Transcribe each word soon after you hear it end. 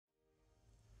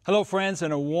Hello, friends,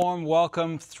 and a warm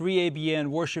welcome. 3ABN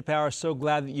Worship Hour. So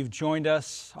glad that you've joined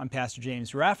us. I'm Pastor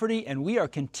James Rafferty, and we are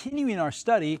continuing our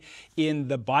study in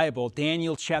the Bible.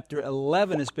 Daniel chapter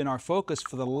 11 has been our focus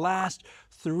for the last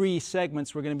 3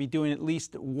 segments. We're going to be doing at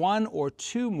least 1 or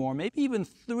 2 more, maybe even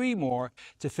 3 more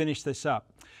to finish this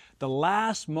up. The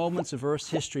last moments of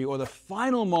Earth's history, or the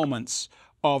final moments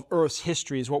of Earth's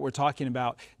history, is what we're talking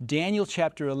about. Daniel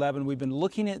chapter 11, we've been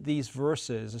looking at these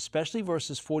verses, especially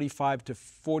verses 40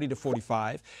 to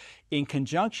 45, in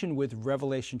conjunction with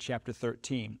Revelation chapter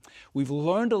 13. We've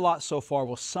learned a lot so far.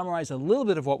 We'll summarize a little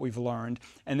bit of what we've learned,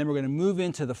 and then we're going to move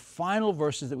into the final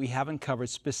verses that we haven't covered,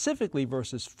 specifically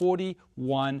verses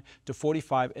 41 to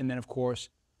 45, and then, of course,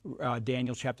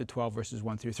 Daniel chapter 12, verses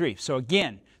 1 through 3. So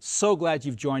again, so glad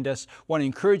you've joined us. I want to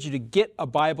encourage you to get a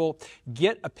Bible,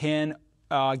 get a pen,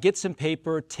 get some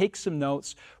paper, take some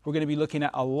notes. We're going to be looking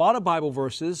at a lot of Bible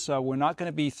verses. We're not going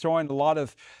to be throwing a lot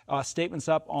of statements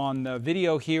up on the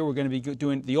video here. We're going to be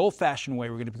doing the old-fashioned way.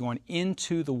 We're going to be going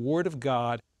into the Word of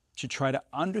God to try to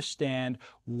understand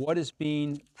what is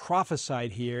being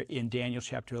prophesied here in Daniel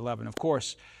chapter 11. Of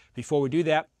course, before we do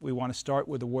that, we want to start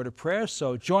with a word of prayer.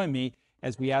 So join me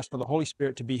as we ask for the Holy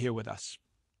Spirit to be here with us.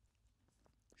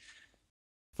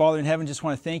 Father in heaven, just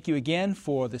want to thank you again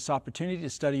for this opportunity to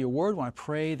study your word. I want to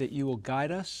pray that you will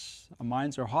guide us, our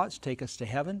minds, our hearts, take us to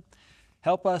heaven.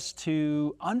 Help us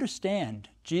to understand.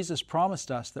 Jesus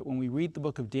promised us that when we read the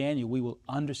book of Daniel, we will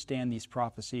understand these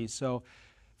prophecies. So,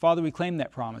 Father, we claim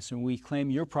that promise, and we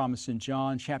claim your promise in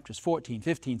John chapters 14,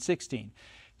 15, 16,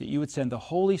 that you would send the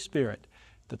Holy Spirit,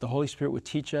 that the Holy Spirit would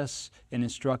teach us and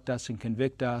instruct us and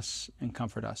convict us and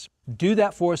comfort us. Do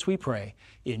that for us, we pray.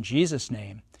 In Jesus'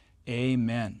 name,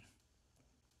 amen.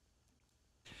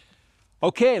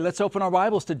 Okay, let's open our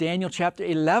Bibles to Daniel chapter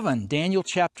 11. Daniel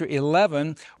chapter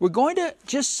 11. We're going to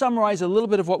just summarize a little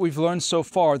bit of what we've learned so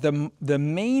far. The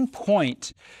main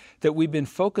point that we've been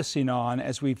focusing on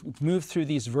as we've moved through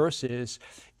these verses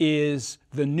is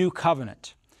the new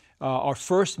covenant. Our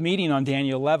first meeting on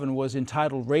Daniel 11 was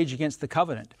entitled Rage Against the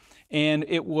Covenant. And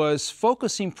it was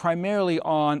focusing primarily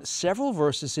on several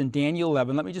verses in Daniel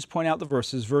 11. Let me just point out the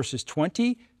verses. Verses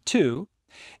 22,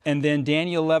 and then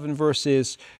Daniel 11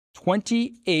 verses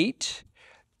 28,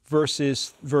 verse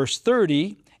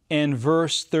 30, and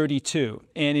verse 32.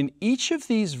 And in each of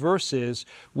these verses,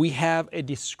 we have a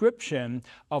description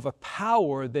of a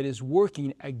power that is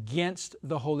working against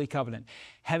the Holy Covenant,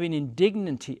 having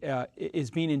indignity,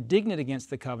 is being indignant against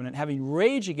the covenant, having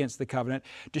rage against the covenant,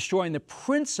 destroying the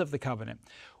prince of the covenant.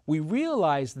 We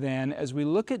realize then, as we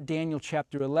look at Daniel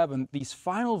chapter 11, these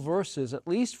final verses, at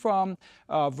least from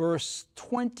verse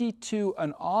 22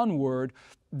 and onward,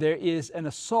 there is an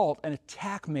assault, an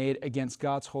attack made against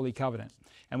God's holy covenant.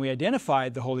 And we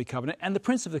identified the Holy Covenant and the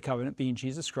Prince of the Covenant being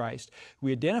Jesus Christ.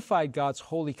 We identified God's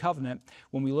Holy Covenant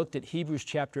when we looked at Hebrews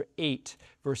chapter 8,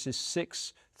 verses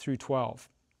 6 through 12.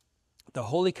 The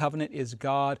Holy Covenant is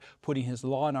God putting His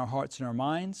law in our hearts and our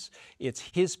minds. It's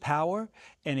His power,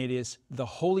 and it is the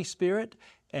Holy Spirit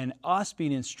and us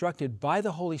being instructed by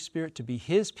the Holy Spirit to be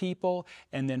His people,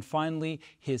 and then finally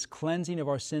His cleansing of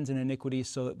our sins and iniquities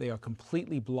so that they are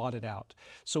completely blotted out.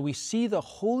 So we see the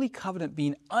Holy Covenant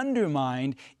being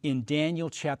undermined in Daniel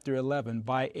chapter 11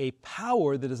 by a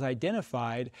power that is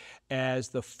identified as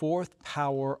the 4th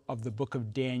power of the book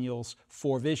of Daniel's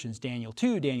 4 visions, Daniel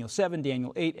 2, Daniel 7,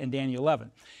 Daniel 8, and Daniel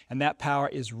 11. And that power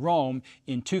is Rome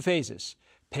in 2 phases,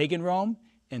 pagan Rome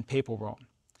and papal Rome.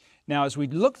 Now, as we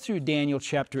look through Daniel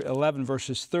chapter 11,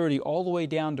 verses 30, all the way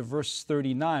down to verse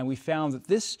 39, we found that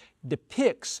this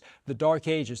depicts the Dark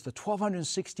Ages, the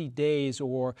 1260 days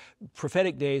or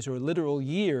prophetic days or literal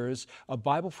years of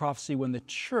Bible prophecy when the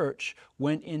church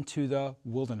went into the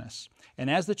wilderness. And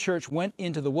as the church went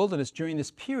into the wilderness during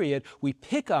this period, we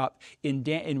pick up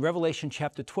in Revelation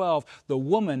chapter 12, the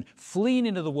woman fleeing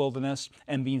into the wilderness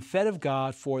and being fed of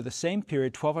God for the same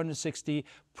period, 1260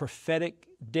 prophetic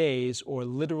days or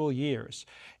literal years.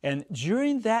 And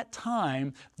during that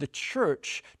time, the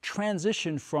church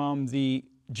transitioned from the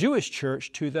Jewish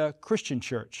church to the Christian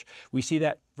church. We see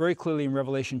that very clearly in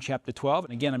Revelation chapter 12.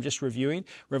 And again, I'm just reviewing.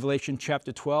 Revelation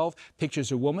chapter 12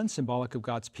 pictures a woman, symbolic of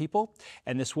God's people.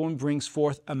 And this woman brings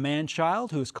forth a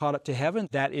man-child who is caught up to heaven.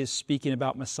 That is speaking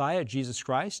about Messiah, Jesus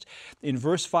Christ. In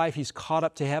verse 5, he's caught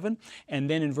up to heaven. And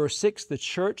then in verse 6, the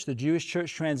church, the Jewish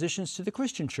church, transitions to the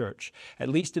Christian church, at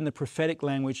least in the prophetic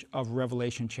language of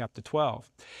Revelation chapter 12.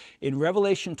 In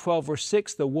Revelation 12, verse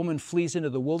 6, the woman flees into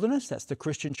the wilderness. That's the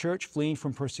Christian church fleeing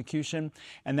from persecution.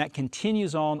 And that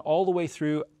continues on all the way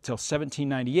through till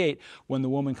 1798, when the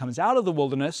woman comes out of the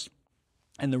wilderness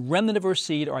And the remnant of her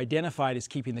seed are identified as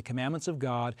keeping the commandments of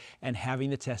God and having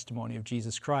the testimony of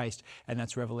Jesus Christ. And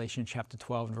that's Revelation chapter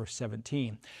 12 and verse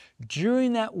 17.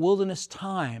 During that wilderness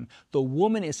time, the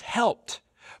woman is helped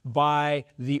by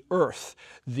the earth,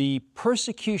 the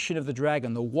persecution of the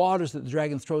dragon, the waters that the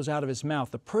dragon throws out of his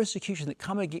mouth, the persecution that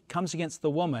comes against the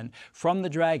woman from the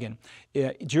dragon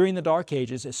during the Dark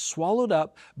Ages is swallowed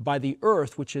up by the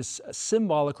earth, which is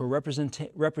symbolic or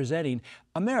representing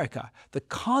America, the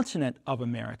continent of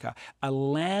America, a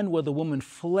land where the woman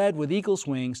fled with eagle's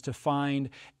wings to find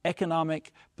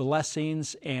economic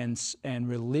blessings and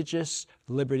religious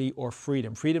liberty or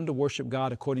freedom to worship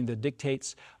God according to the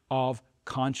dictates of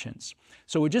conscience.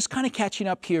 So we're just kind of catching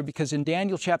up here because in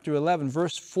Daniel chapter 11,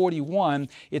 verse 41,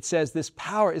 it says this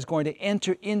power is going to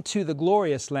enter into the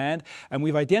glorious land. And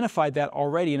we've identified that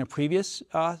already in a previous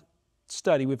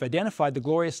study. We've identified the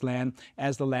glorious land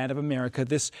as the land of America,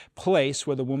 this place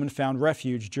where the woman found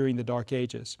refuge during the Dark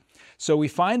Ages. So we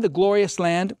find the glorious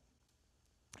land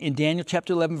in Daniel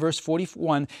chapter 11, verse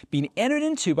 41, being entered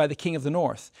into by the king of the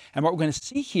north. And what we're going to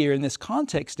see here in this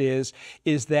context is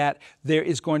that there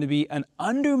is going to be an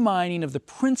undermining of the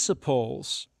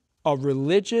principles of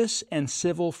religious and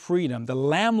civil freedom, the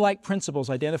lamb-like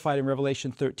principles identified in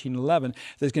Revelation 13:11.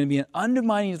 There's going to be an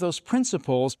undermining of those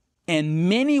principles, and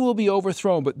many will be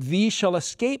overthrown, but these shall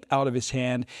escape out of his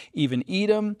hand, even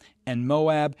Edom and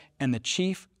Moab and the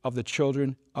chief of the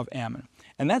children of Ammon.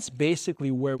 And that's basically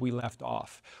where we left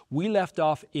off. We left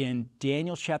off in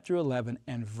Daniel chapter 11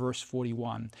 and verse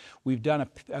 41. We've done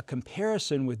a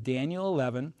comparison with Daniel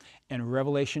 11 and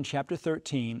Revelation chapter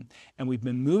 13, and we've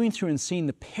been moving through and seeing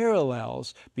the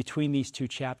parallels between these two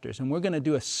chapters. And we're going to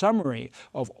do a summary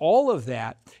of all of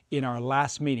that in our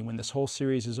last meeting when this whole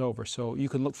series is over. So you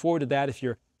can look forward to that if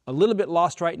you're a little bit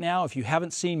lost right now. If you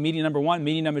haven't seen meeting number 1,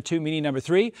 meeting number 2, meeting number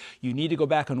 3, you need to go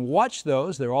back and watch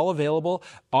those. They're all available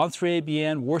on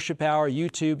 3ABN, Worship Hour,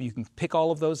 YouTube. You can pick all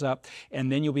of those up,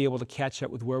 and then you'll be able to catch up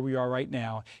with where we are right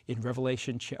now in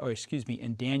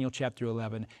in Daniel chapter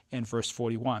 11 and verse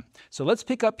 41. So let's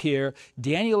pick up here,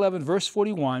 Daniel 11, verse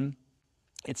 41.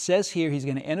 It says here he's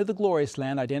going to enter the glorious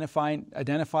land,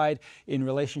 identified in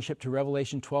relationship to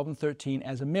Revelation 12 and 13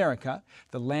 as America,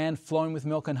 the land flowing with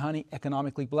milk and honey,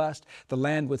 economically blessed, the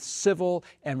land with civil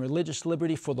and religious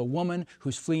liberty for the woman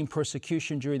who's fleeing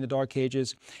persecution during the Dark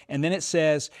Ages. And then it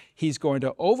says he's going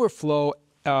to overflow,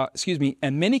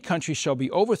 and many countries shall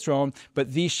be overthrown,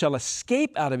 but these shall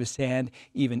escape out of his hand,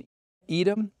 even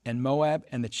Edom and Moab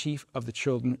and the chief of the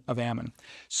children of Ammon.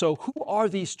 So who are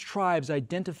these tribes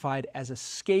identified as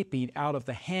escaping out of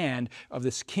the hand of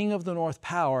this king of the north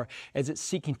power as it's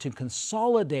seeking to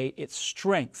consolidate its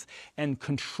strength and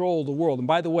control the world? And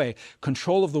by the way,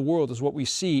 control of the world is what we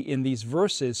see in these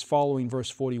verses following verse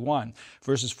 41,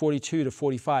 verses 42 to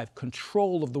 45,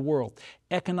 control of the world,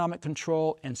 economic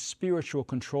control and spiritual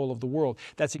control of the world.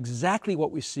 That's exactly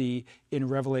what we see in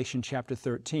Revelation chapter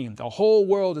 13. The whole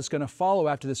world is going to follow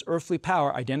after this earthly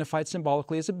power identified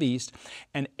symbolically as a beast,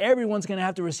 and everyone's going to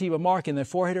have to receive a mark in their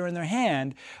forehead or in their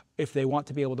hand if they want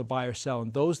to be able to buy or sell.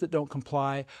 And those that don't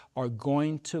comply are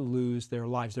going to lose their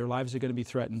lives. Their lives are going to be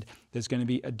threatened. There's going to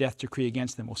be a death decree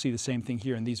against them. We'll see the same thing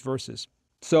here in these verses.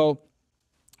 So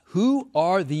who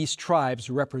are these tribes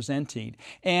representing?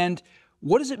 And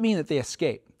what does it mean that they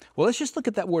escape? Well, let's just look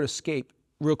at that word escape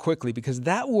real quickly, because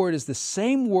that word is the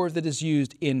same word that is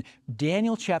used in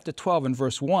Daniel chapter 12 and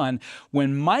verse 1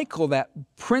 when Michael, that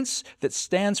prince that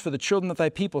stands for the children of thy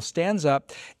people, stands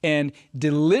up and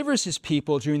delivers his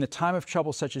people during the time of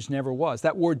trouble such as never was.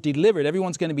 That word delivered,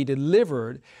 everyone's going to be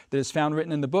delivered, that is found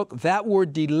written in the book. That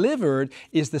word delivered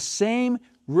is the same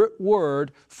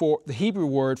word for the Hebrew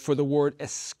word for the word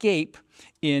escape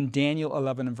in Daniel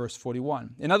 11 and verse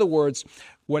 41. In other words,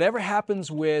 whatever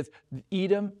happens with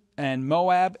Edom and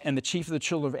Moab and the chief of the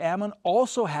children of Ammon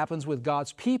also happens with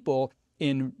God's people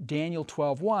in Daniel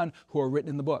 12:1 who are written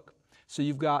in the book. So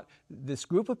you've got this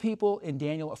group of people in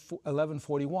Daniel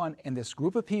 11:41 and this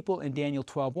group of people in Daniel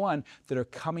 12:1 that are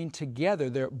coming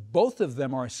together. Both of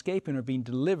them are escaping or being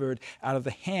delivered out of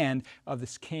the hand of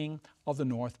this king of the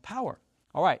north power.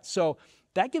 All right, so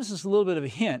that gives us a little bit of a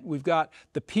hint. We've got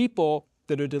the people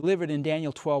that are delivered in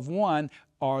Daniel 12:1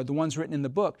 are the ones written in the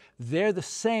book. They're the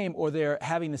same, or they're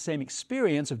having the same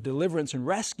experience of deliverance and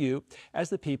rescue as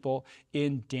the people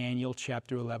in Daniel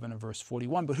chapter 11 and verse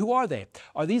 41. But who are they?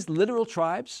 Are these literal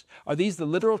tribes? Are these the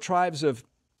literal tribes of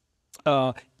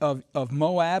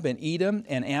Moab and Edom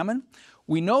and Ammon?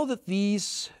 We know that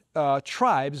these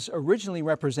tribes originally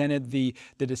represented the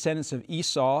descendants of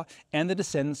Esau and the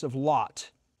descendants of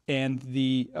Lot. and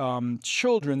the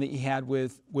children that he had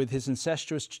with his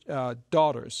incestuous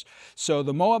daughters. So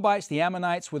the Moabites, the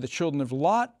Ammonites were the children of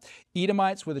Lot.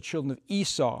 Edomites were the children of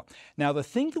Esau. Now the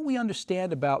thing that we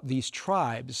understand about these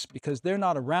tribes, because they're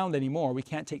not around anymore, we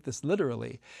can't take this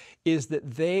literally, is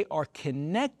that they are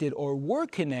connected or were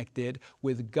connected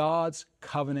with God's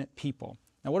covenant people.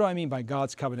 Now what do I mean by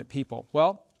God's covenant people?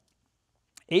 Well,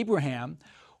 Abraham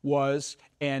was,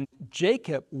 and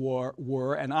Jacob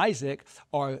were, and Isaac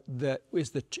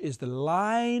is the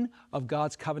line of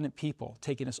God's covenant people,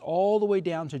 taking us all the way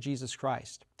down to Jesus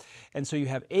Christ. And so you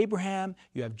have Abraham,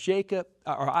 you have Jacob,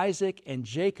 or Isaac and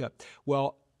Jacob.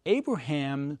 Well,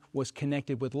 Abraham was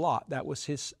connected with Lot. That was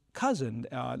his cousin.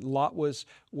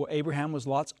 Abraham was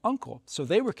Lot's uncle, so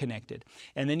they were connected.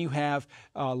 And then you have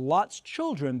Lot's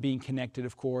children being connected,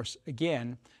 of course,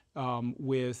 again,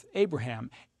 with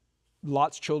Abraham.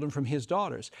 Lot's children from his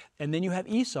daughters. And then you have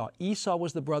Esau. Esau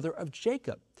was the brother of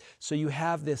Jacob. So you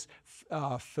have this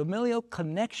familial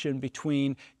connection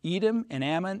between Edom and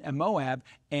Ammon and Moab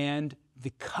and the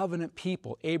covenant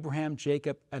people, Abraham,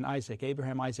 Jacob, and Isaac.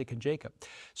 Abraham, Isaac, and Jacob.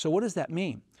 So what does that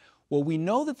mean? Well, we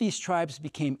know that these tribes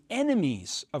became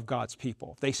enemies of God's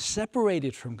people. They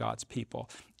separated from God's people.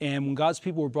 And when God's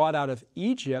people were brought out of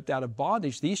Egypt, out of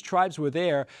bondage, these tribes were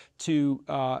there to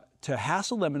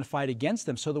hassle them and fight against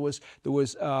them. So there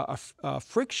was a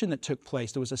friction that took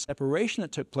place. There was a separation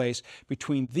that took place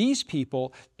between these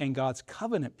people and God's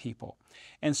covenant people.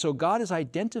 And so God is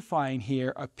identifying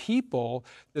here a people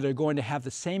that are going to have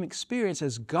the same experience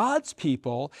as God's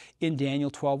people in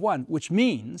Daniel 12:1, which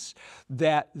means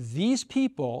that these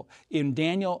people in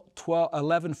Daniel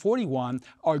 11:41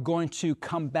 are going to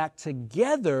come back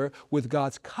together with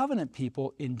God's covenant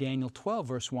people in Daniel 12,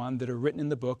 verse 1, that are written in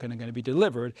the book and are going to be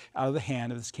delivered out of the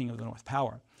hand of this king of the north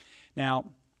power.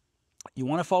 Now, you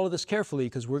want to follow this carefully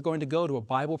because we're going to go to a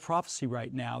Bible prophecy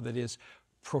right now that is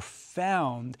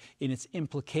profound in its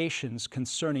implications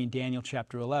concerning Daniel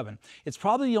chapter 11. It's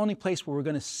probably the only place where we're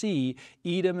going to see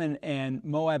Edom and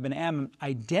Moab and Ammon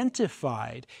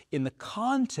identified in the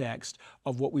context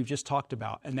of what we've just talked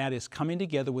about, and that is coming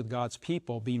together with God's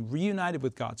people, being reunited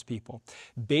with God's people.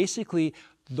 Basically,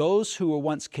 those who were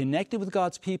once connected with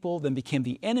God's people, then became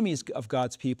the enemies of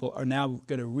God's people, are now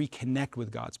going to reconnect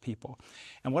with God's people.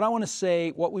 And what I want to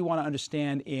say, what we want to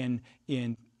understand in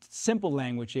simple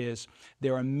language is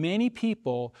there are many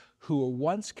people who were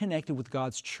once connected with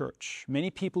God's church, many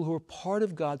people who are part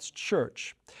of God's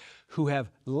church, who have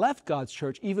left God's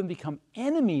church, even become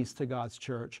enemies to God's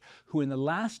church, who in the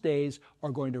last days are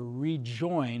going to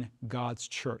rejoin God's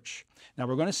church. Now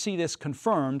we're going to see this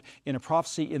confirmed in a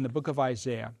prophecy in the book of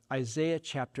Isaiah, Isaiah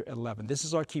chapter 11. This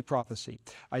is our key prophecy,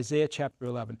 Isaiah chapter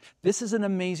 11. This is an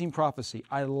amazing prophecy.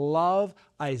 I love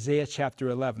Isaiah chapter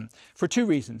 11 for two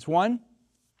reasons. One,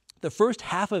 the first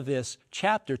half of this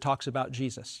chapter talks about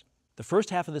Jesus. The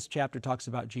first half of this chapter talks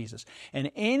about Jesus.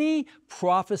 And any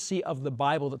prophecy of the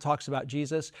Bible that talks about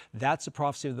Jesus, that's a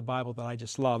prophecy of the Bible that I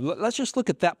just love. Let's just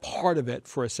look at that part of it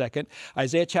for a second.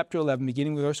 Isaiah chapter 11,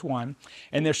 beginning with verse 1.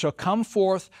 And there shall come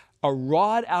forth a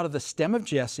rod out of the stem of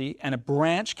Jesse, and a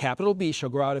branch, capital B, shall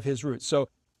grow out of his roots. So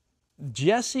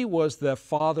Jesse was the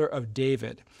father of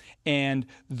David. And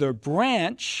the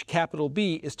branch, capital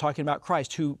B, is talking about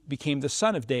Christ, who became the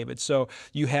son of David. So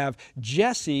you have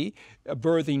Jesse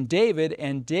birthing David,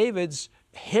 and David's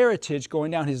heritage going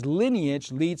down, his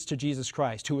lineage leads to Jesus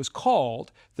Christ, who is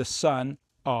called the Son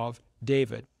of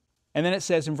David. And then it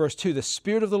says in verse 2, the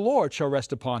Spirit of the Lord shall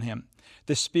rest upon him,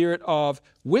 the Spirit of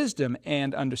wisdom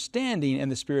and understanding,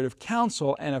 and the Spirit of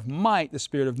counsel and of might, the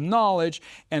Spirit of knowledge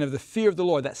and of the fear of the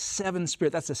Lord. That's seven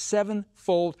spirit. That's a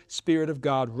sevenfold Spirit of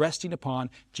God resting upon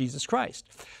Jesus Christ.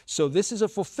 So this is a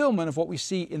fulfillment of what we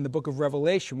see in the book of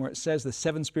Revelation, where it says the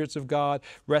seven spirits of God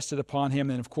rested upon him.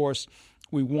 And of course,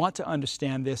 we want to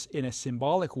understand this in a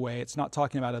symbolic way. It's not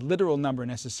talking about a literal number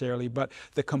necessarily, but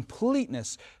the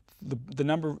completeness. The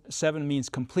number 7 means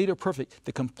complete or perfect.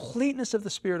 The completeness of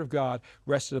the Spirit of God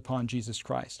rested upon Jesus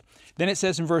Christ. Then it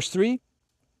says in verse 3,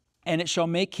 and it shall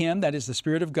make him, that is the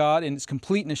Spirit of God, and its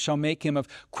completeness shall make him of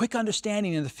quick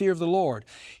understanding in the fear of the Lord.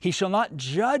 He shall not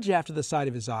judge after the sight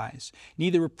of his eyes,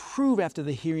 neither reprove after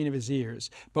the hearing of his ears,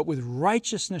 but with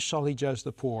righteousness shall he judge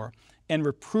the poor, and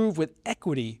reprove with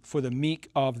equity for the meek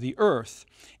of the earth.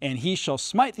 And he shall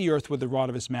smite the earth with the rod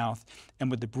of his mouth, and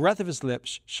with the breath of his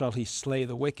lips shall he slay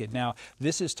the wicked. Now,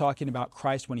 this is talking about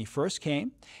Christ when he first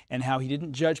came, and how he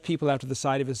didn't judge people after the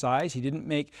sight of his eyes. He didn't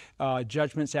make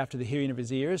judgments after the hearing of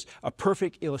his ears. A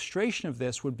perfect illustration of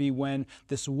this would be when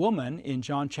this woman in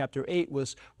John chapter 8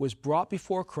 was brought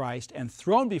before Christ and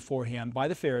thrown before him by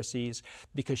the Pharisees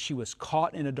because she was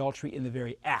caught in adultery in the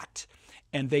very act.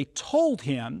 And they told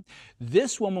him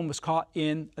this woman was caught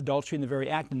in adultery in the very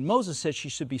act, and Moses said she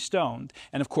should be stoned.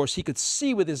 And of course, he could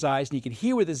see with his eyes and he could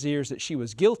hear with his ears that she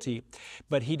was guilty,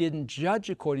 but he didn't judge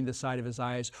according to the sight of his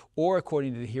eyes or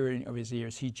according to the hearing of his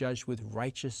ears. He judged with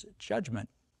righteous judgment.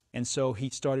 And so he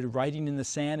started writing in the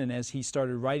sand, and as he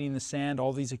started writing in the sand,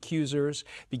 all these accusers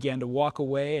began to walk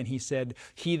away, and he said,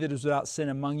 "He that is without sin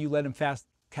among you, let him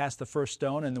cast the first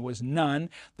stone," and there was none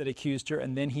that accused her.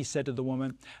 And then he said to the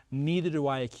woman, "Neither do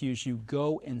I accuse you.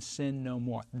 Go and sin no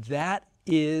more." That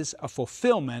is a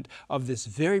fulfillment of this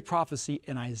very prophecy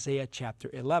in Isaiah chapter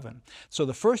 11. So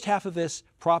the first half of this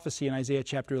prophecy in Isaiah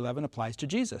chapter 11 applies to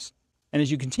Jesus. And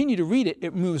as you continue to read it,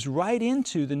 it moves right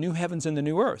into the new heavens and the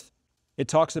new earth. It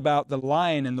talks about the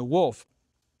lion and the wolf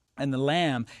and the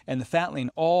lamb and the fatling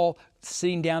all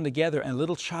sitting down together, and a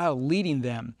little child leading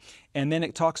them. And then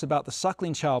it talks about the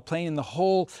suckling child playing in the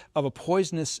hole of a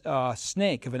poisonous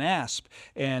snake, of an asp,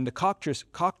 and the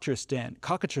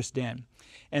cockatrice den.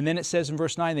 And then it says in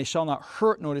verse 9, "They shall not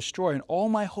hurt nor destroy in all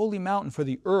my holy mountain, for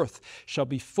the earth shall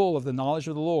be full of the knowledge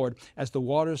of the Lord as the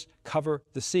waters cover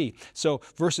the sea." So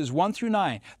verses 1 through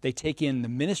 9, they take in the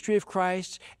ministry of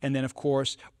Christ, and then of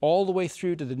course all the way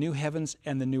through to the new heavens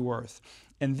and the new earth.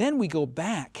 And then we go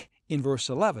back in verse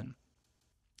 11.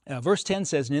 Verse 10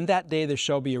 says, "And in that day there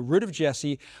shall be a root of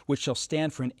Jesse, which shall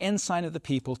stand for an ensign of the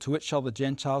people. To it shall the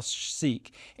Gentiles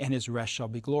seek, and his rest shall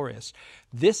be glorious."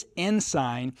 This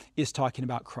ensign is talking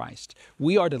about Christ.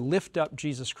 We are to lift up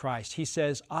Jesus Christ. He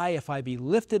says, "I, if I be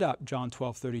lifted up," John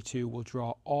 12:32, "will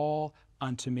draw all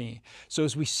unto me." So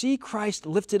as we see Christ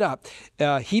lifted up,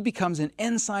 he becomes an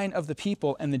ensign of the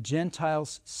people, and the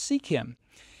Gentiles seek him,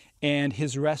 and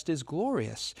his rest is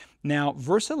glorious. Now,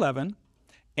 verse 11,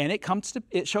 "And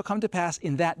it shall come to pass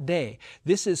in that day."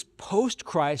 This is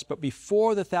post-Christ, but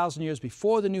before the 1,000 years,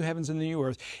 before the new heavens and the new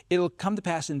earth. It'll come to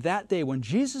pass in that day when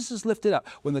Jesus is lifted up,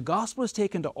 when the gospel is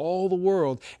taken to all the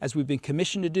world, as we've been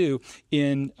commissioned to do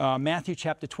in Matthew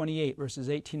chapter 28, verses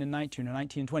 18 and 19, or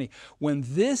 19 and 20. When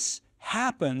this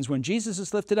happens, when Jesus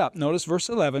is lifted up, notice verse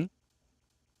 11,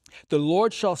 "The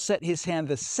Lord shall set his hand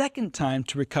the second time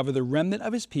to recover the remnant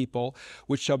of his people,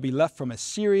 which shall be left from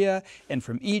Assyria, and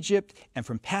from Egypt, and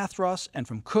from Pathros, and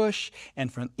from Cush,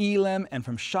 and from Elam, and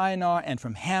from Shinar, and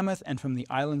from Hamath, and from the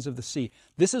islands of the sea."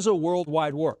 This is a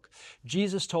worldwide work.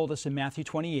 Jesus told us in Matthew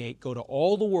 28, "Go to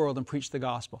all the world and preach the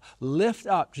gospel." Lift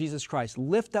up Jesus Christ.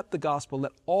 Lift up the gospel.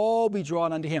 Let all be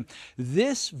drawn unto him.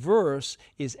 This verse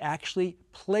is actually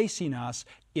placing us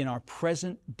in our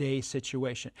present day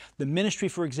situation. The ministry,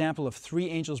 for example, of 3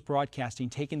 angels broadcasting,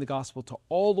 taking the gospel to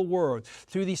all the world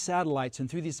through these satellites and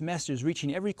through these messages,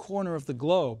 reaching every corner of the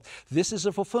globe. This is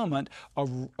a fulfillment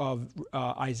of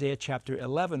Isaiah chapter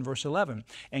 11, verse 11.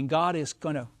 And God is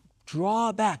going to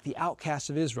draw back the outcasts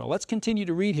of Israel. Let's continue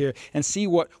to read here and see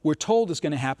what we're told is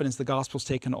going to happen as the gospel is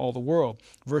taken to all the world.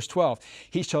 Verse 12,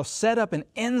 "He shall set up an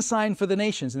ensign for the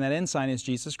nations," and that ensign is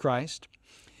Jesus Christ.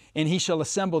 "And he shall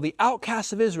assemble the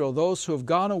outcasts of Israel, those who have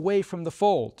gone away from the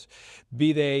fold,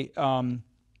 be they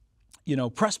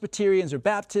Presbyterians or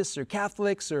Baptists or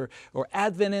Catholics or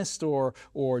Adventists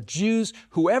or Jews,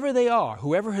 whoever they are,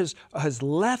 whoever has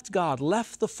left God,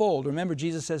 left the fold." Remember,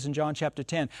 Jesus says in John chapter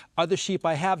 10, "Other sheep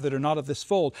I have that are not of this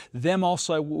fold, them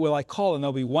also will I call, and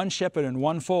there'll be one shepherd and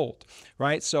one fold."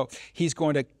 Right? So he's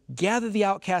going to gather the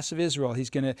outcasts of Israel. He's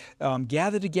going to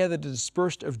gather together the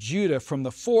dispersed of Judah from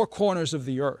the 4 corners of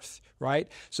the earth. Right?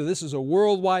 So this is a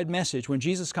worldwide message. When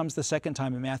Jesus comes the second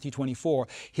time in Matthew 24,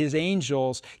 his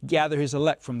angels gather his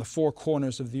elect from the 4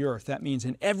 corners of the earth. That means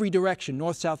in every direction,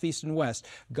 north, south, east, and west,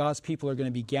 God's people are going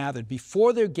to be gathered.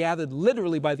 Before they're gathered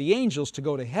literally by the angels to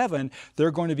go to heaven, they're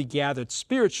going to be gathered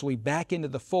spiritually back into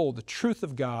the fold, the truth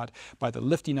of God, by the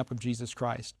lifting up of Jesus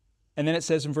Christ. And then it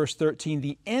says in verse 13,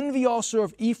 "The envy also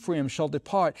of Ephraim shall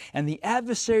depart, and the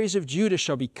adversaries of Judah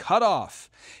shall be cut off.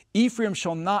 Ephraim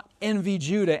shall not envy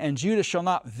Judah, and Judah shall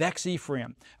not vex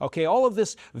Ephraim. Okay, all of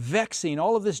this vexing,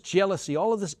 all of this jealousy,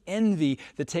 all of this envy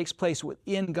that takes place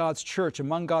within God's church,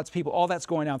 among God's people, all that's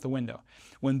going out the window.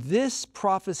 When this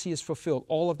prophecy is fulfilled,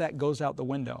 all of that goes out the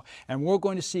window. And we're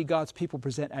going to see God's people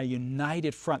present a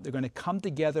united front. They're going to come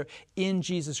together in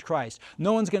Jesus Christ.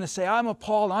 No one's going to say, I'm of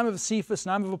Paul, I'm of Cephas,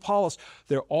 and I'm of Apollos.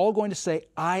 They're all going to say,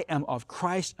 I am of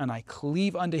Christ, and I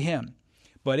cleave unto him.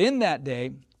 But in that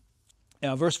day,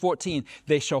 verse 14,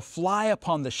 they shall fly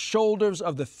upon the shoulders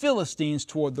of the Philistines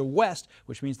toward the west,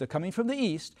 which means they're coming from the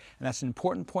east. And that's an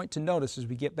important point to notice as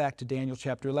we get back to Daniel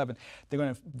chapter 11.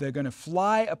 They're going to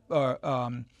fly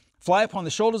upon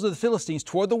the shoulders of the Philistines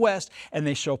toward the west, and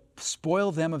they shall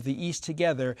spoil them of the east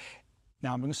together.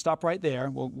 Now, I'm going to stop right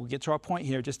there. We'll get to our point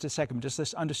here in just a second. Just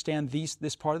let's understand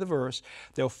this part of the verse.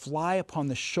 They'll fly upon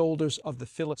the shoulders of the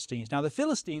Philistines. Now, the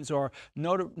Philistines are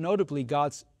notably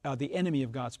the enemy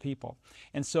of God's people.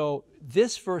 And so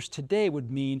this verse today would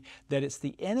mean that it's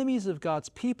the enemies of God's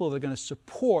people that are going to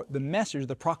support the message,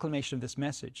 the proclamation of this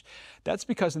message. That's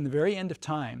because in the very end of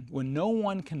time, when no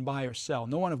one can buy or sell,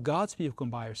 no one of God's people can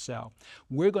buy or sell,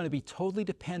 we're going to be totally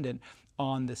dependent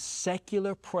on the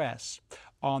secular press,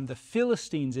 on the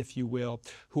Philistines, if you will,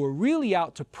 who are really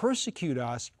out to persecute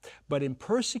us, but in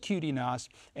persecuting us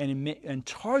and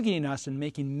targeting us and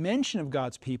making mention of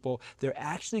God's people, they're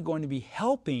actually going to be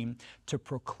helping to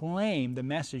proclaim the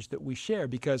message that we share,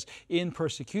 because in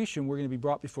persecution, we're going to be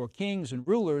brought before kings and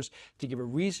rulers to give a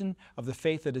reason of the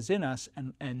faith that is in us,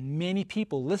 and many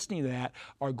people listening to that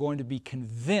are going to be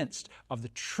convinced of the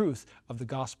truth of the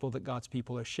gospel that God's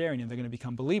people are sharing, and they're going to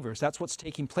become believers. That's what's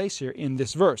taking place here in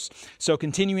this verse. So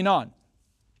continuing on,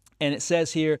 and it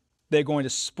says here, they're going to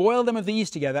spoil them of the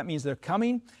east together. That means they're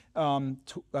coming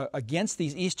against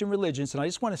these Eastern religions. And I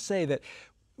just want to say that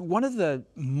one of the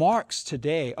marks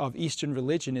today of Eastern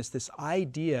religion is this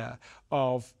idea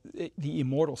of the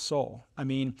immortal soul. I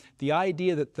mean, the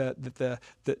idea that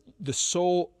the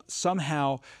soul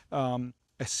somehow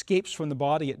escapes from the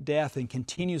body at death and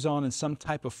continues on in some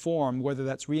type of form, whether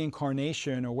that's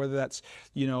reincarnation or whether that's,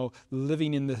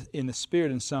 living in the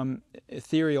spirit in some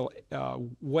ethereal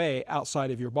way outside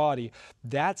of your body.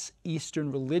 That's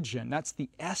Eastern religion. That's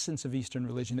the essence of Eastern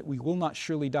religion, that we will not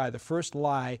surely die. The first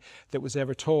lie that was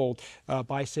ever told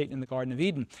by Satan in the Garden of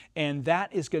Eden. And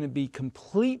that is going to be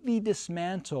completely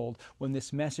dismantled when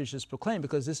this message is proclaimed,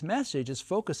 because this message is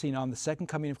focusing on the second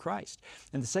coming of Christ.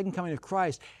 And the second coming of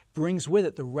Christ brings with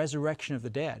it the resurrection of the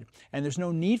dead. And there's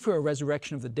no need for a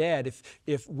resurrection of the dead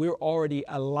if we're already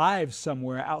alive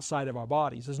somewhere outside of our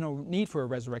bodies. There's no need for a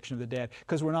resurrection of the dead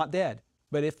because we're not dead.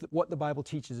 But if what the Bible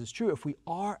teaches is true, if we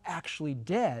are actually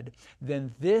dead,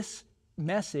 then this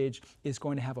message is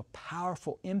going to have a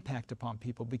powerful impact upon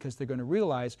people, because they're going to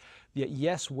realize that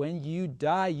yes, when you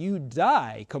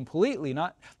die completely,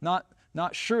 not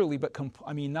surely, but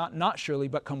not surely,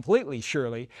 but completely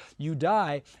surely. You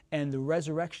die, and the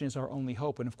resurrection is our only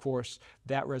hope. And of course,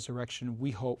 that resurrection,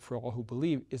 we hope for all who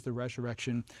believe, is the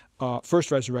resurrection,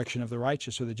 first resurrection of the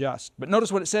righteous or the just. But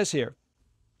notice what it says here.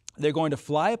 They're going to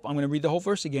fly up. I'm going to read the whole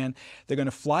verse again. They're going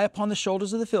to fly upon the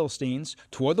shoulders of the Philistines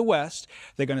toward the west.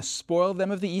 They're going to spoil them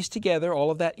of the east together.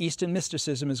 All of that Eastern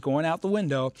mysticism is going out the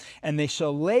window. And they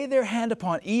shall lay their hand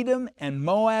upon Edom and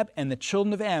Moab, and the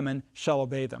children of Ammon shall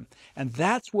obey them. And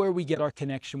that's where we get our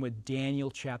connection with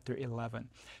Daniel chapter 11.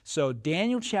 So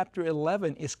Daniel chapter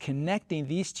 11 is connecting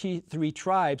these three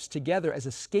tribes together as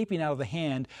escaping out of the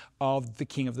hand of the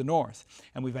king of the north.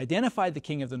 And we've identified the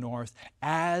king of the north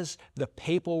as the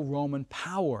papal Roman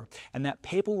power. And that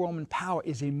papal Roman power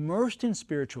is immersed in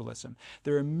spiritualism.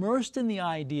 They're immersed in the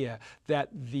idea that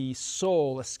the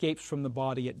soul escapes from the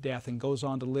body at death and goes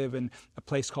on to live in a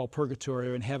place called purgatory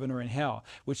or in heaven or in hell,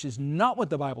 which is not what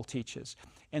the Bible teaches.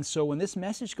 And so when this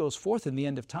message goes forth in the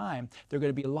end of time, there are going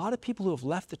to be a lot of people who have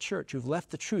left the church, who've left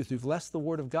the truth, who've left the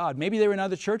Word of God. Maybe they're in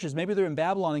other churches, maybe they're in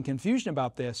Babylon in confusion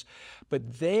about this,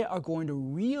 but they are going to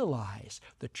realize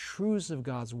the truths of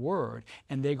God's Word,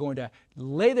 and they're going to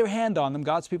lay their hand on them.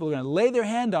 God's people are going to lay their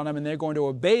hand on them, and they're going to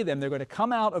obey them. They're going to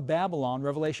come out of Babylon,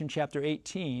 Revelation chapter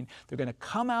 18. They're going to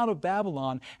come out of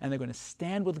Babylon, and they're going to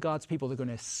stand with God's people. They're going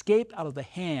to escape out of the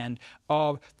hand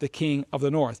of the king of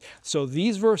the north. So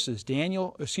these verses,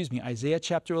 Isaiah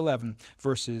chapter 11,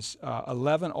 verses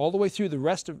 11 all the way through the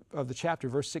rest of the chapter,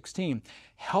 verse 16,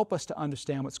 help us to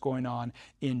understand what's going on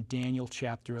in Daniel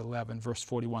chapter 11, verse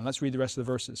 41. Let's read the rest of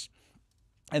the verses.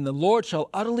 And the Lord shall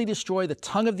utterly destroy the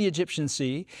tongue of the Egyptian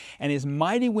sea, and his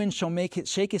mighty wind shall make it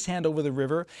shake his hand over the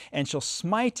river, and shall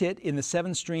smite it in the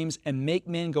 7 streams, and make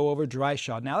men go over dry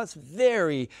shod. Now that's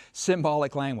very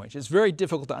symbolic language. It's very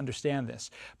difficult to understand this.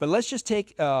 But let's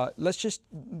just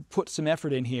put some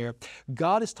effort in here.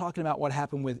 God is talking about what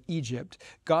happened with Egypt.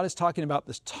 God is talking about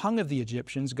this tongue of the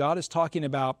Egyptians. God is talking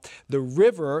about the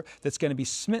river that's going to be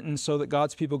smitten so that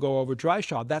God's people go over dry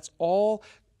shod. That's all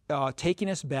taking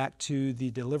us back to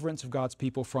the deliverance of God's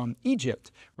people from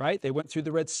Egypt, right? They went through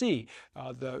the Red Sea.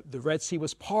 The Red Sea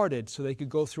was parted so they could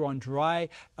go through on dry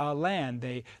land.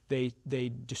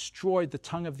 They destroyed the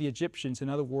tongue of the Egyptians. In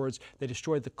other words, they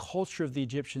destroyed the culture of the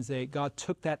Egyptians. God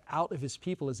took that out of his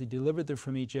people as he delivered them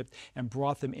from Egypt and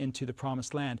brought them into the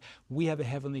promised land. We have a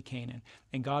heavenly Canaan,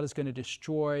 and God is going to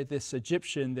destroy this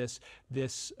Egyptian,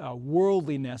 this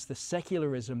worldliness, the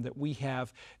secularism that we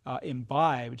have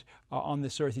imbibed on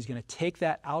this earth. He's going to take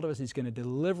that out of us. He's going to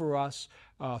deliver us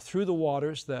through the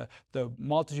waters, the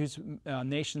multitudes,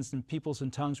 nations, and peoples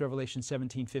and tongues, Revelation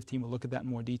 17:15. We'll look at that in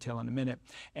more detail in a minute.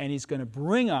 And he's going to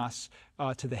bring us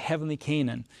to the heavenly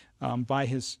Canaan by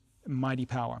his mighty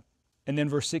power. And then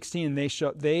verse 16,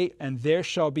 and there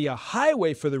shall be a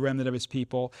highway for the remnant of his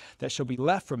people that shall be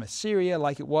left from Assyria,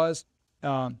 like it was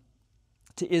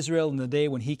to Israel in the day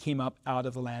when he came up out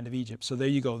of the land of Egypt. So there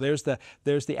you go. There's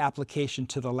the application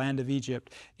to the land of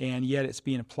Egypt, and yet it's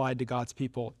being applied to God's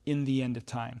people in the end of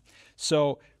time.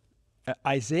 So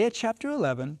Isaiah chapter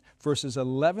 11, verses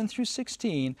 11 through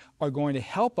 16 are going to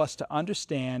help us to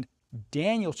understand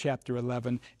Daniel chapter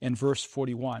 11 and verse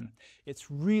 41.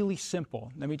 It's really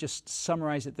simple. Let me just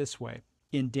summarize it this way.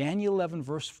 In Daniel 11,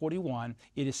 verse 41,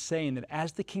 it is saying that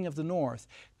as the king of the north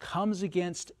comes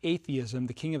against atheism,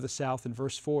 the king of the south in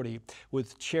verse 40,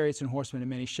 with chariots and horsemen and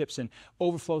many ships, and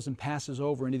overflows and passes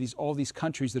over into all these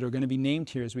countries that are going to be named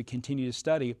here as we continue to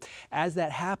study, as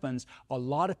that happens, a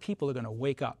lot of people are going to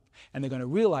wake up and they're going to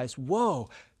realize, whoa,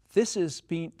 this is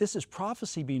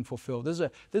prophecy being fulfilled.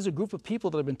 There's a group of people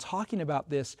that have been talking about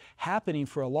this happening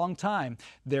for a long time.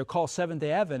 They're called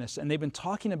Seventh-day Adventists, and they've been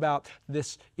talking about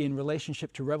this in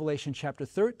relationship to Revelation chapter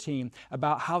 13,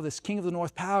 about how this king of the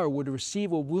north power would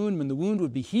receive a wound, and the wound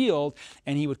would be healed,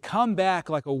 and he would come back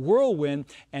like a whirlwind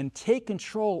and take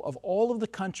control of all of the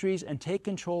countries and take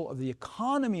control of the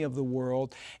economy of the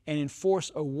world and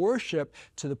enforce a worship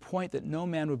to the point that no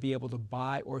man would be able to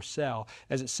buy or sell.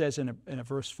 As it says in a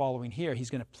verse following here,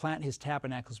 he's going to plant his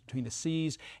tabernacles between the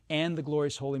seas and the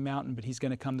glorious holy mountain, but he's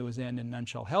going to come to his end and none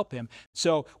shall help him.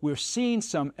 So we're seeing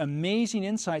some amazing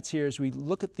insights here as we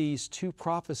look at these two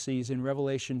prophecies in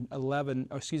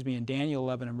in Daniel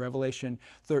 11 and Revelation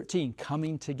 13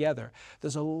 coming together.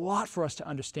 There's a lot for us to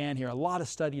understand here, a lot of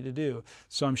study to do.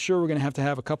 So I'm sure we're going to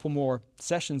have a couple more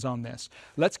sessions on this.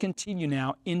 Let's continue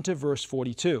now into verse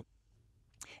 42.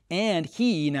 And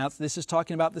he, now this is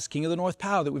talking about this king of the north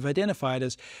power that we've identified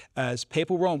as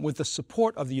papal Rome, with the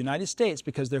support of the United States,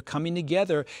 because they're coming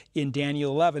together in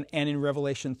Daniel 11 and in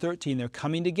Revelation 13. They're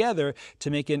coming together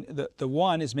to make the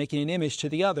one is making an image to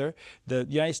the other. The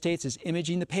United States is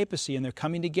imaging the papacy, and they're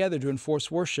coming together to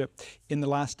enforce worship in the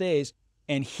last days.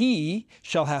 And he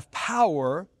shall have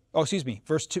power.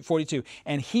 Verse 42.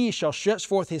 And he shall stretch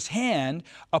forth his hand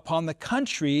upon the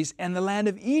countries, and the land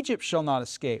of Egypt shall not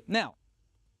escape. Now,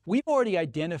 we've already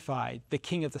identified the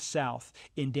king of the south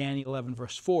in Daniel 11,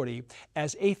 verse 40,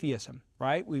 as atheism,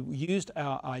 right? We used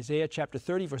Isaiah chapter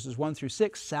 30, verses 1 through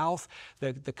 6. South,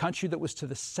 the country that was to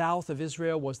the south of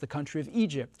Israel was the country of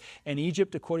Egypt. And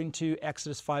Egypt, according to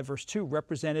Exodus 5, verse 2,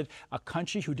 represented a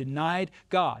country who denied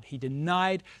God. He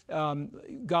denied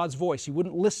God's voice. He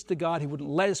wouldn't listen to God. He wouldn't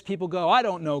let his people go. I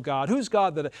don't know God. Who's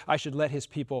God that I should let his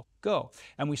people go?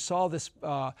 And we saw this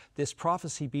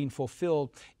prophecy being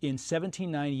fulfilled in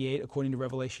 1798, according to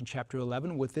Revelation chapter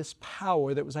 11, with this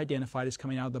power that was identified as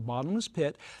coming out of the bottomless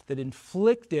pit that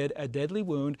inflicted a deadly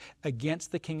wound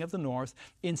against the king of the north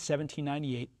in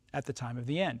 1798 at the time of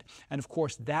the end. And of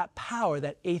course, that power,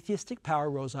 that atheistic power,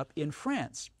 rose up in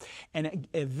France. And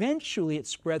eventually it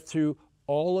spread through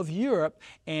all of Europe,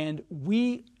 and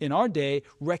we, in our day,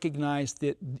 recognized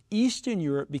that Eastern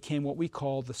Europe became what we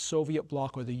call the Soviet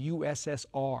bloc, or the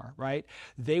USSR, right?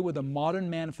 They were the modern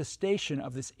manifestation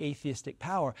of this atheistic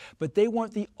power, but they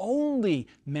weren't the only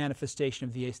manifestation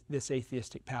of this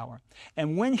atheistic power.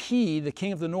 And when he, the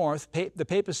king of the north, the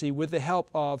papacy, with the help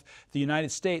of the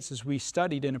United States, as we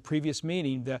studied in a previous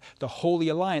meeting, the Holy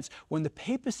Alliance, when the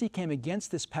papacy came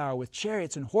against this power with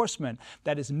chariots and horsemen,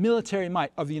 that is military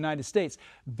might of the United States,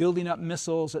 building up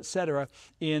missiles, etc.,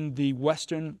 in the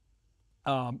western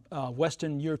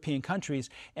Western European countries,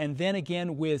 and then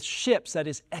again with ships, that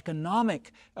is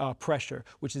economic pressure,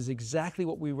 which is exactly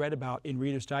what we read about in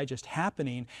Reader's Digest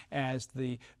happening as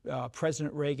the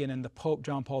President Reagan and the Pope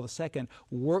John Paul II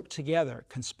worked together,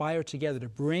 conspired together to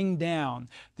bring down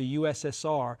the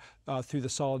USSR through the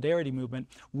Solidarity movement.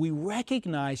 We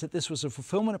recognize that this was a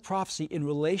fulfillment of prophecy in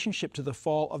relationship to the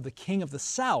fall of the King of the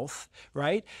South,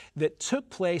 right, that took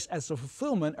place as the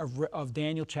fulfillment of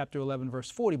Daniel chapter 11, verse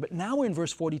 40. But now we're in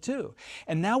verse 42,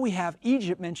 and now we have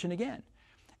Egypt mentioned again.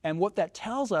 And what that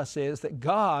tells us is that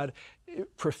God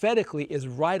prophetically is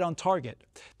right on target,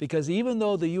 because even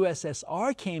though the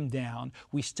USSR came down,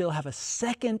 we still have a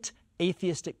second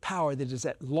atheistic power that is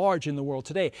at large in the world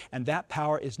today, and that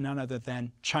power is none other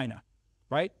than China,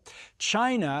 right?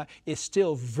 China is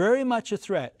still very much a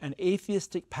threat, an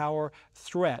atheistic power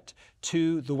threat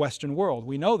to the Western world.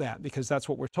 We know that because that's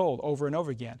what we're told over and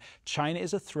over again. China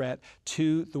is a threat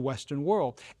to the Western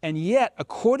world. And yet,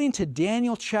 according to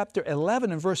Daniel chapter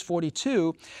 11 and verse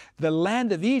 42, the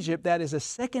land of Egypt, that is a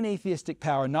second atheistic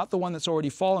power, not the one that's already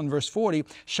fallen, verse 40,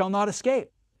 shall not escape.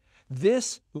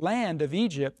 This land of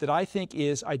Egypt that I think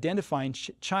is identifying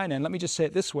China, and let me just say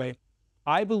it this way,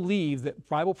 I believe that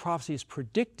Bible prophecy is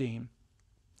predicting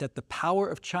that the power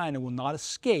of China will not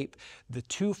escape the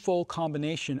twofold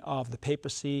combination of the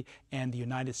papacy and the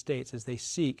United States as they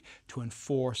seek to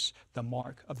enforce the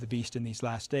mark of the beast in these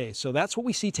last days. So that's what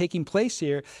we see taking place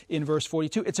here in verse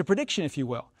 42. It's a prediction, if you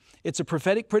will. It's a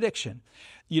prophetic prediction.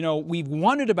 You know, we've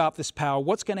wondered about this power,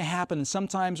 what's going to happen, and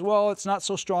sometimes, well, it's not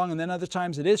so strong, and then other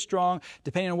times it is strong.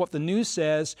 Depending on what the news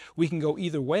says, we can go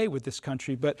either way with this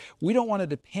country, but we don't want to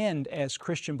depend as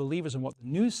Christian believers on what the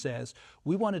news says.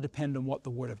 We want to depend on what the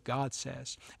Word of God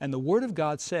says. And the Word of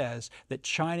God says that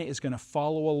China is going to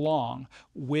follow along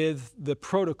with the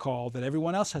protocol that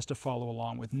everyone else has to follow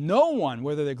along with. No one,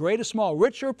 whether they're great or small,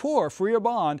 rich or poor, free or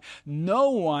bond,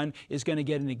 no one is going to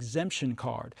get an exemption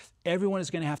card. Everyone is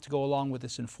going to have to go along with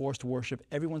this enforced worship.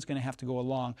 Everyone's going to have to go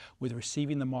along with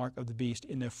receiving the mark of the beast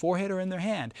in their forehead or in their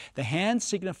hand. The hand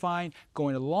signifying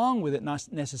going along with it, not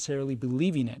necessarily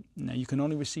believing it. Now, you can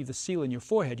only receive the seal in your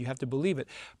forehead. You have to believe it.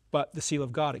 But the seal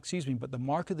of God, but the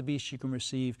mark of the beast you can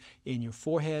receive in your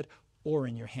forehead or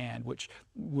in your hand, which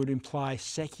would imply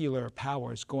secular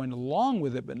powers going along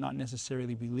with it, but not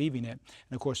necessarily believing it.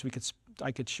 And of course, we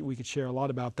could share a lot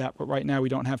about that, but right now we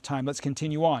don't have time. Let's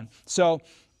continue on. So,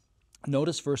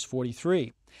 notice verse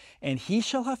 43. And he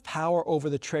shall have power over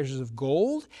the treasures of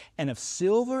gold and of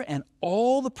silver and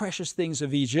all the precious things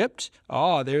of Egypt.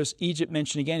 There's Egypt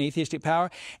mentioned again, atheistic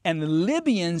power. And the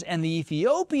Libyans and the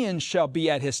Ethiopians shall be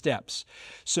at his steps.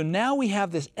 So now we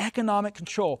have this economic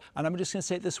control. And I'm just going to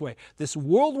say it this way. This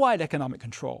worldwide economic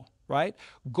control, right?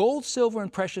 Gold, silver,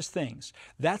 and precious things.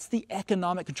 That's the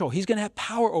economic control. He's going to have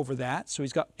power over that, so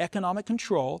he's got economic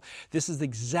control. This is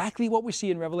exactly what we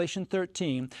see in Revelation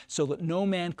 13, so that no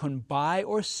man can buy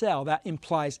or sell. That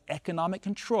implies economic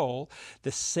control.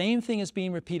 The same thing is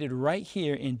being repeated right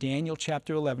here in Daniel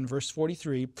chapter 11, verse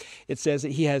 43. It says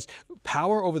that he has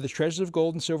power over the treasures of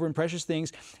gold and silver and precious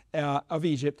things of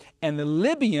Egypt, and the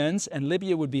Libyans, and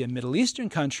Libya would be a Middle Eastern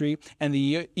country, and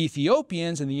the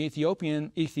Ethiopians, and the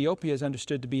Ethiopia is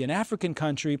understood to be an African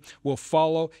country, will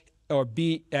follow or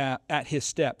be at his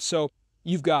steps. So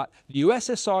you've got the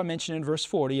USSR mentioned in verse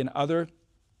 40 and other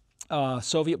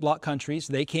Soviet bloc countries.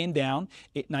 They came down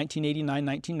in 1989,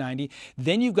 1990.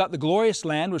 Then you've got the glorious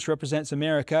land, which represents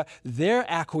America. They're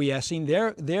acquiescing.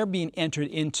 They're being entered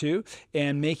into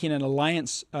and making an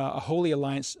alliance, a holy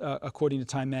alliance, according to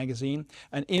Time magazine,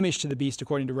 an image to the beast,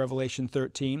 according to Revelation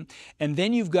 13. And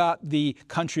then you've got the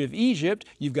country of Egypt.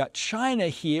 You've got China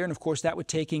here, and of course that would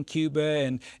take in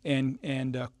Cuba and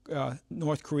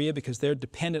North Korea, because they're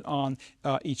dependent on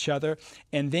each other.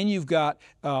 And then you've got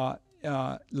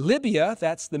Libya,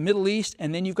 that's the Middle East,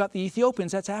 and then you've got the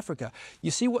Ethiopians, that's Africa.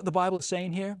 You see what the Bible is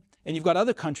saying here? And you've got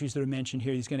other countries that are mentioned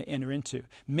here he's going to enter into.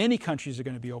 Many countries are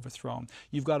going to be overthrown.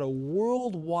 You've got a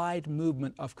worldwide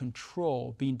movement of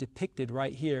control being depicted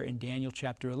right here in Daniel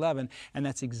chapter 11, and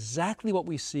that's exactly what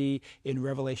we see in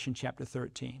Revelation chapter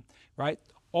 13, right?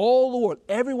 All the world,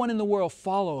 everyone in the world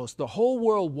follows. The whole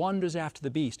world wonders after the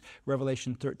beast.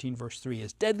 Revelation 13 verse 3,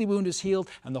 his deadly wound is healed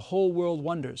and the whole world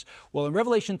wonders. Well, in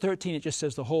Revelation 13 it just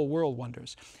says the whole world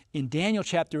wonders. In Daniel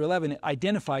chapter 11 it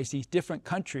identifies these different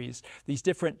countries, these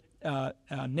different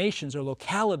nations or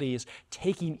localities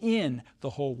taking in the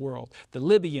whole world. The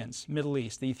Libyans, Middle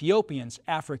East, the Ethiopians,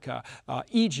 Africa,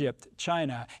 Egypt,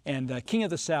 China, and the King of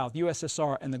the South,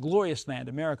 USSR, and the glorious land,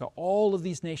 America, all of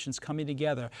these nations coming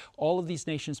together, all of these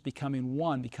nations becoming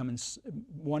one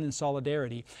in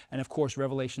solidarity. And of course,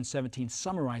 Revelation 17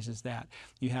 summarizes that.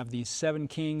 You have these 7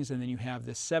 kings, and then you have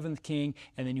the 7th king,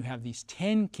 and then you have these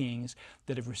 10 kings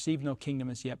that have received no kingdom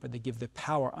as yet, but they give the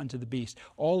power unto the beast.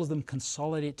 All of them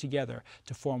consolidate together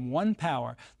to form one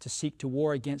power to seek to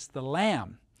war against the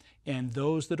Lamb and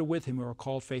those that are with him who are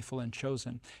called, faithful, and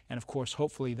chosen. And of course,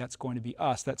 hopefully that's going to be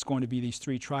us. That's going to be these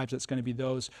 3 tribes. That's going to be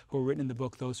those who are written in the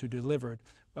book, those who delivered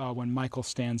when Michael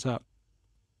stands up.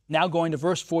 Now going to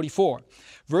verse 44.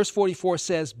 Verse 44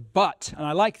 says, but, and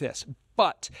I like this,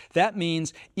 but that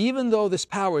means even though this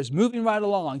power is moving right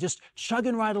along, just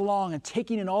chugging right along and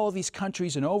taking in all of these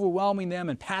countries and overwhelming them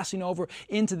and passing over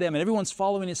into them, and everyone's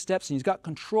following his steps, and he's got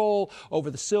control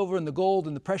over the silver and the gold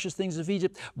and the precious things of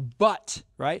Egypt, but,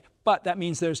 right? But that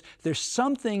means there's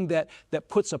something that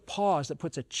puts a pause, that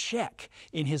puts a check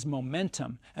in his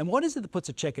momentum. And what is it that puts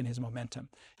a check in his momentum?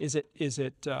 Is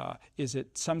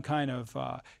it some kind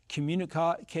of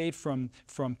communicate from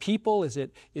people? Is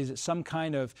it some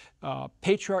kind of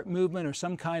patriarch movement, or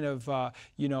some kind of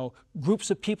groups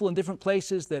of people in different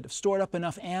places that have stored up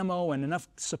enough ammo and enough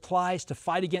supplies to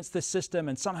fight against this system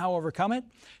and somehow overcome it?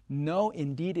 No,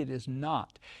 indeed it is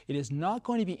not. It is not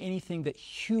going to be anything that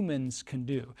humans can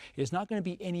do. It is not going to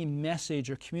be any message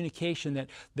or communication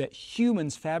that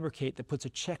humans fabricate that puts a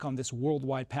check on this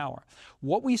worldwide power.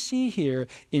 What we see here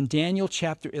in Daniel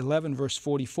chapter 11, verse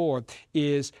 44,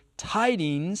 is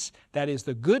tidings, that is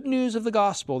the good news of the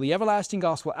gospel, the everlasting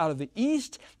gospel, out of the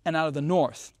east and out of the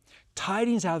north.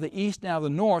 Tidings out of the east and out of the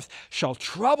north shall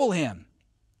trouble him.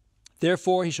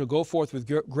 Therefore, he shall go forth with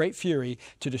great fury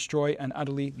to destroy and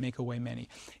utterly make away many.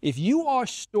 If you are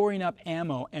storing up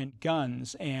ammo and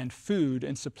guns and food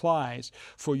and supplies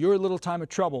for your little time of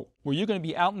trouble, where you're going to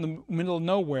be out in the middle of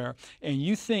nowhere, and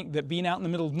you think that being out in the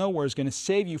middle of nowhere is going to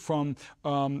save you from,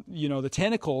 the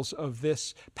tentacles of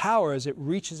this power as it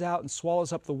reaches out and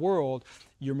swallows up the world,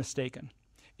 you're mistaken.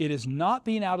 It is not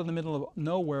being out in the middle of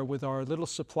nowhere with our little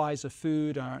supplies of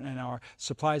food and our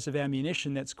supplies of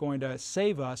ammunition that's going to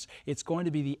save us. It's going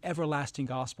to be the everlasting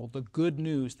gospel, the good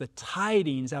news, the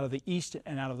tidings out of the east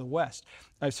and out of the west.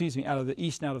 Out of the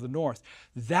east and out of the north.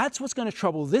 That's what's going to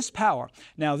trouble this power.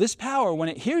 Now, this power, when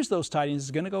it hears those tidings,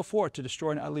 is going to go forth to destroy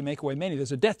and utterly make away many.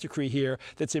 There's a death decree here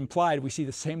that's implied. We see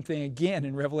the same thing again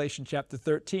in Revelation chapter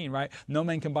 13, right? No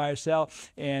man can buy or sell,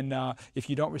 and if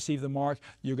you don't receive the mark,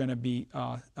 you're going to be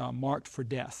marked for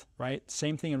death, right?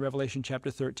 Same thing in Revelation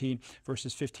chapter 13,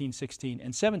 verses 15, 16,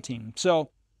 and 17. So,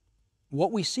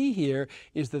 what we see here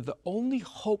is that the only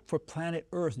hope for planet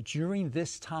Earth during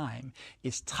this time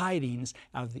is tidings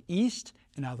out of the east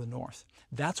and out of the north.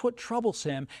 That's what troubles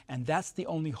him, and that's the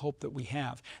only hope that we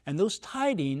have. And those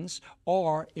tidings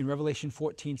are, in Revelation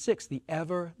 14:6, the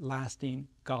everlasting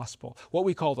gospel, what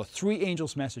we call the 3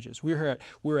 angels' messages. We're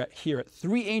here at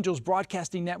 3 Angels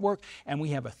Broadcasting Network, and we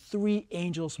have a 3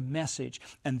 angels message,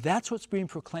 and that's what's being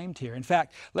proclaimed here. In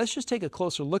fact, let's just take a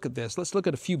closer look at this. Let's look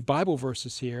at a few Bible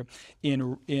verses here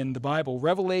in the Bible.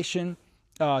 Revelation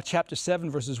chapter 7,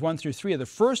 verses 1 through 3 are the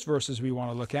first verses we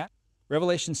want to look at.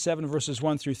 Revelation 7, verses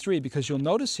 1 through 3, because you'll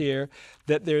notice here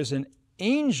that there's an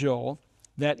angel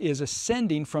that is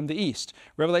ascending from the east.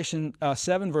 Revelation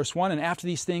 7, verse 1, and after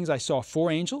these things I saw 4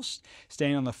 angels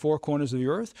standing on the 4 corners of the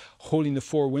earth, holding the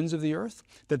 4 winds of the earth,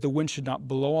 that the wind should not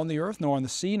blow on the earth, nor on the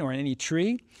sea, nor on any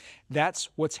tree. That's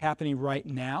what's happening right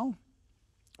now.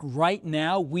 Right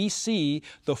now, we see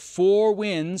the 4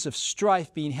 winds of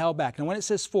strife being held back. And when it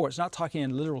says 4, it's not talking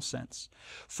in a literal sense.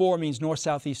 4 means north,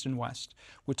 south, east, and west.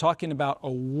 We're talking about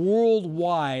a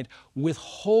worldwide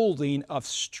withholding of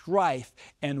strife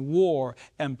and war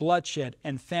and bloodshed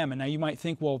and famine. Now, you might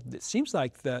think, well, it seems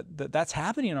like that's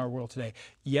happening in our world today.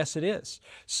 Yes, it is.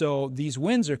 So these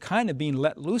winds are kind of being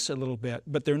let loose a little bit,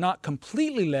 but they're not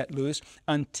completely let loose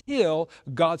until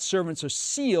God's servants are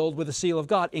sealed with the seal of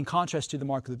God, in contrast to the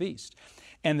mark of the beast.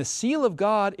 And the seal of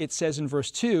God, it says in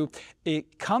verse 2,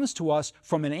 it comes to us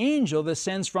from an angel that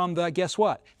ascends from the, guess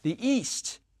what? The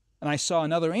east. And I saw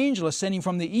another angel ascending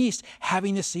from the east,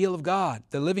 having the seal of God,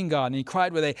 the living God. And he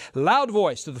cried with a loud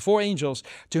voice to the 4 angels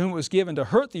to whom it was given to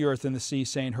hurt the earth and the sea,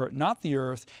 saying, hurt not the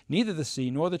earth, neither the sea,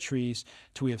 nor the trees,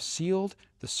 till we have sealed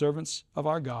the servants of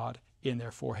our God in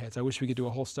their foreheads. I wish we could do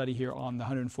a whole study here on the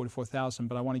 144,000,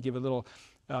 but I want to give a little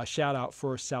shout out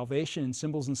for Salvation in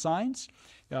Symbols and Signs.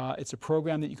 It's a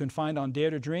program that you can find on Dare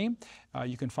to Dream.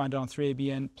 You can find it on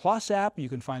 3ABN Plus app. You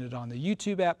can find it on the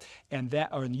YouTube app,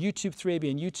 or in YouTube,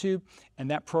 3ABN YouTube. And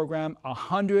that program,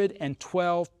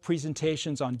 112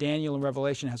 presentations on Daniel and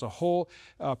Revelation, has a whole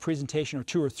presentation or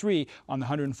 2 or 3 on the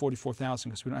 144,000,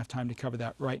 because we don't have time to cover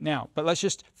that right now. But let's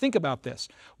just think about this.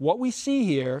 What we see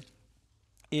here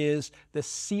is the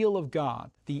seal of God.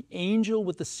 The angel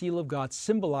with the seal of God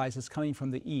symbolizes coming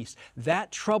from the east.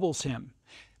 That troubles him.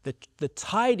 The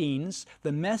tidings,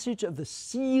 the message of the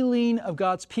sealing of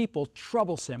God's people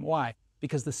troubles him. Why?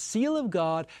 Because the seal of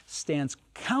God stands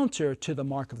counter to the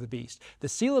mark of the beast. The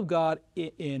seal of God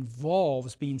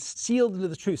involves being sealed into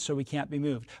the truth so we can't be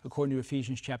moved, according to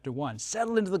Ephesians chapter 1.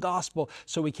 Settled into the gospel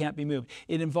so we can't be moved.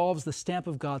 It involves the stamp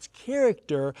of God's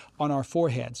character on our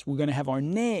foreheads. We're going to have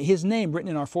His name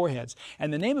written in our foreheads.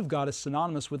 And the name of God is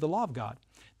synonymous with the law of God.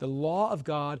 The law of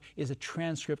God is a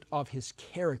transcript of His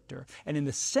character. And in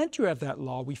the center of that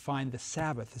law, we find the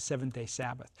Sabbath, the seventh-day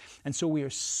Sabbath. And so we are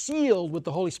sealed with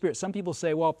the Holy Spirit. Some people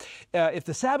say, well, if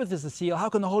the Sabbath is the seal, how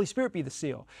can the Holy Spirit be the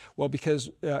seal? Well, because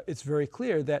it's very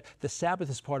clear that the Sabbath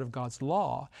is part of God's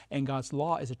law, and God's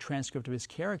law is a transcript of His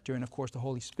character. And of course, the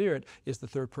Holy Spirit is the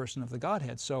third person of the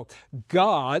Godhead. So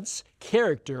God's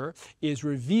character is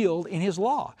revealed in His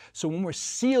law. So when we're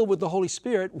sealed with the Holy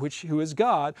Spirit, who is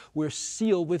God, we're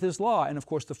sealed with His law. And of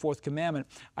course, the fourth commandment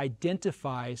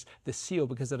identifies the seal,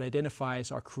 because it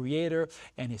identifies our Creator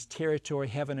and His territory,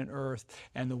 heaven and earth,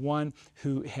 and the one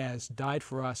who has died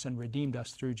for us and redeemed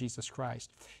us through Jesus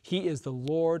Christ. He is the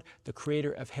Lord, the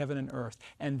Creator of heaven and earth.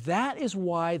 And that is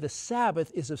why the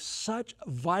Sabbath is of such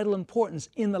vital importance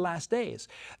in the last days.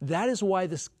 That is why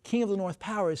this King of the North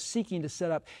Power is seeking to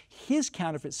set up his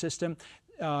counterfeit system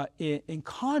in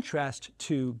contrast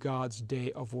to God's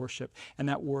day of worship. And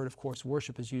that word, of course,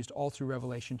 worship, is used all through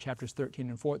Revelation chapters 13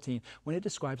 and 14 when it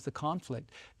describes the conflict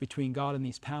between God and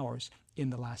these powers in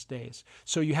the last days.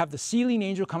 So you have the sealing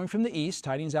angel coming from the east,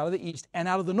 tidings out of the east, and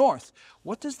out of the north.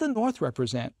 What does the north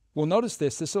represent? Well, notice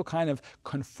this. This will kind of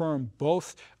confirm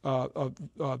both of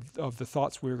the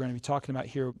thoughts we're going to be talking about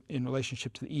here in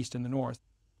relationship to the east and the north.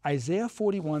 Isaiah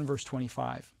 41, verse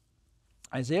 25.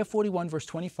 Isaiah 41, verse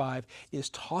 25 is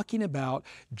talking about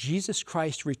Jesus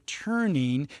Christ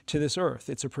returning to this earth.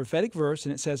 It's a prophetic verse,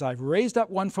 and it says, I've raised up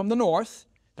one from the north.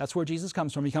 That's where Jesus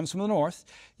comes from. He comes from the north,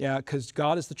 because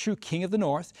God is the true King of the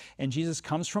north, and Jesus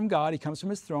comes from God. He comes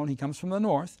from His throne. He comes from the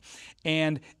north.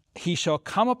 And He shall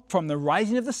come up from the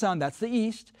rising of the sun. That's the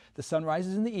east. The sun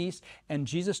rises in the east. And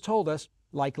Jesus told us,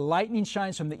 like lightning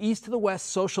shines from the east to the west,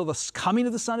 so shall the coming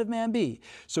of the Son of Man be.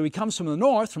 So He comes from the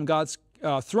north, from God's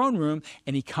throne room,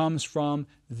 and He comes from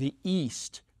the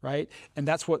east, right? And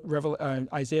that's what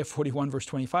Isaiah 41 verse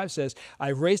 25 says.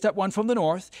 I've raised up one from the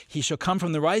north. He shall come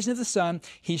from the rising of the sun.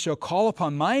 He shall call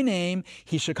upon my name.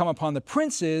 He shall come upon the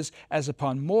princes as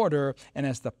upon mortar, and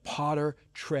as the potter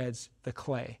treads the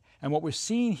clay. And what we're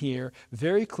seeing here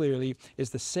very clearly is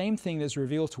the same thing that is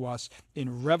revealed to us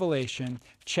in Revelation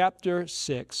chapter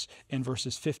 6 and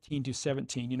verses 15 to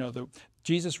 17. You know,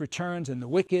 Jesus returns, and the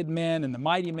wicked men and the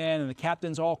mighty men and the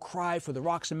captains all cry for the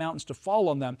rocks and mountains to fall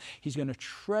on them. He's going to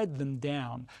tread them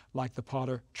down like the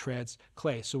potter treads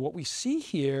clay. So what we see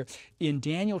here in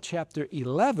Daniel chapter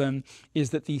 11 is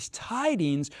that these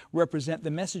tidings represent the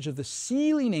message of the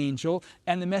sealing angel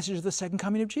and the message of the second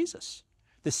coming of Jesus.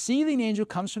 The sealing angel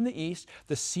comes from the east.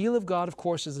 The seal of God, of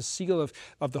course, is the seal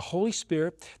of the Holy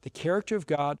Spirit, the character of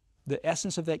God. The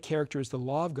essence of that character is the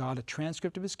law of God, a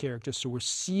transcript of His character. So we're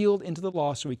sealed into the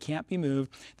law so we can't be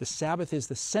moved. The Sabbath is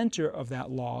the center of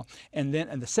that law, and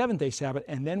the seventh-day Sabbath.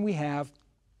 And then we have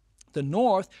the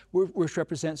north, which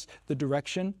represents the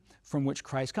direction from which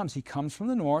Christ comes. He comes from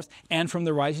the north and from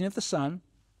the rising of the sun.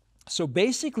 So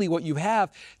basically what you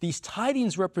have, these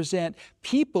tidings represent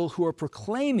people who are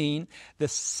proclaiming the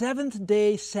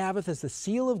seventh-day Sabbath as the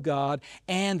seal of God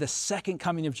and the second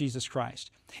coming of Jesus Christ.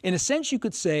 In a sense, you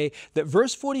could say that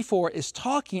verse 44 is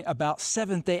talking about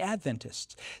Seventh-day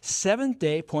Adventists. Seventh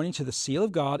day pointing to the seal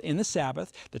of God in the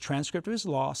Sabbath, the transcript of His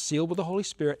law, sealed with the Holy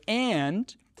Spirit,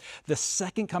 and the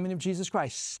second coming of Jesus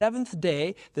Christ. Seventh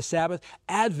day, the Sabbath,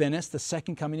 Adventists, the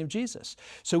second coming of Jesus.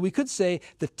 So we could say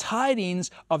the tidings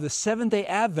of the Seventh-day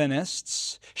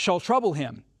Adventists shall trouble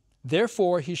Him.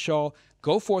 Therefore, He shall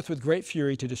go forth with great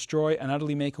fury to destroy and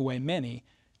utterly make away many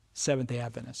Seventh-day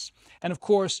Adventists. And of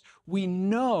course, we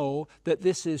know that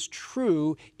this is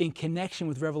true in connection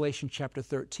with Revelation chapter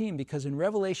 13, because in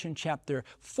Revelation chapter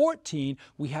 14,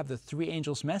 we have the three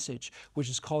angels' message, which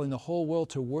is calling the whole world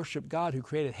to worship God who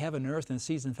created heaven, earth, and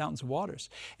seas and fountains of waters.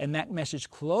 And that message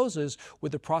closes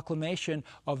with the proclamation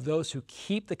of those who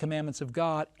keep the commandments of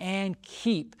God and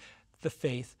keep the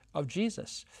faith of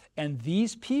Jesus. And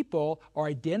these people are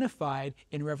identified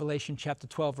in Revelation chapter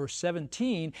 12, verse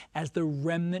 17 as the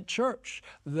remnant church,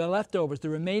 the leftovers, the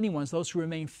remaining ones, those who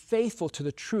remain faithful to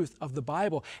the truth of the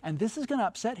Bible. And this is going to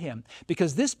upset him,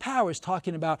 because this power is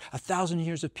talking about 1,000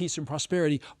 years of peace and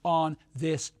prosperity on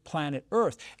this planet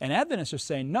Earth. And Adventists are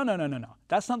saying, no, no, no, no, no.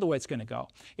 That's not the way it's going to go.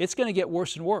 It's going to get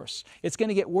worse and worse. It's going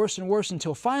to get worse and worse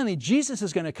until finally Jesus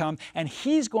is going to come and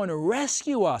He's going to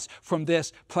rescue us from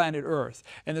this planet Earth.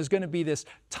 And there's going to be this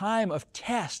time of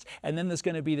test, and then there's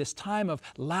going to be this time of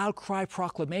loud cry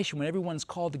proclamation when everyone's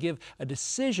called to give a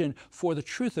decision for the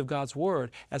truth of God's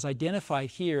Word, as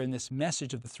identified here in this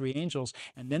message of the three angels.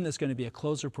 And then there's going to be a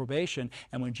close of probation,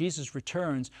 and when Jesus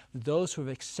returns, those who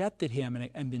have accepted Him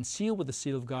and been sealed with the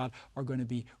seal of God are going to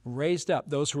be raised up.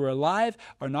 Those who are alive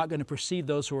are not going to precede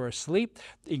those who are asleep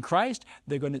in Christ.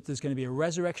 There's going to be a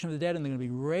resurrection of the dead, and they're going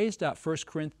to be raised up. 1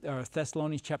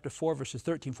 Thessalonians chapter 4, verses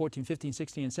 13, 14, 15,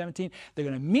 16, and 17. They're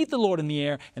going to meet the Lord in the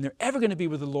air, and they're ever going to be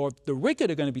with the Lord. The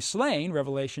wicked are going to be slain.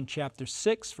 Revelation chapter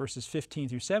 6, verses 15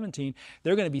 through 17.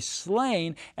 They're going to be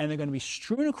slain, and they're going to be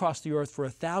strewn across the earth for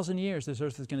 1,000 years. This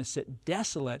earth is going to sit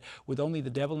desolate with only the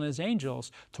devil and his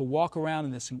angels to walk around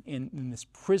in this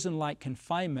prison-like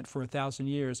confinement for 1,000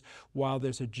 years, while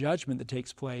there's a judgment that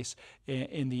takes place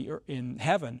in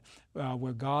heaven,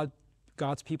 where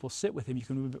God's people sit with Him. You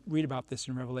can read about this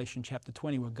in Revelation chapter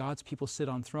 20, where God's people sit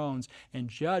on thrones and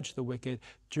judge the wicked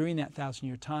during that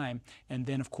 1,000-year time. And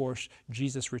then, of course,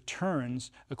 Jesus returns,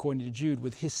 according to Jude,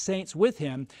 with His saints with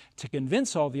Him to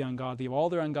convince all the ungodly of all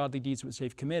their ungodly deeds which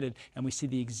they've committed. And we see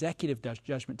the executive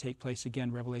judgment take place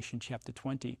again, Revelation chapter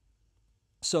 20.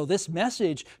 So this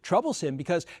message troubles him,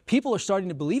 because people are starting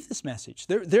to believe this message.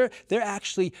 They're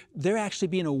actually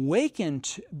being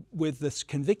awakened with this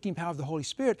convicting power of the Holy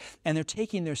Spirit, and they're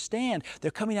taking their stand. They're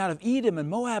coming out of Edom and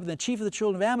Moab and the chief of the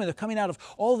children of Ammon. They're coming out of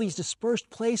all these dispersed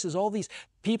places. All these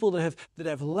people that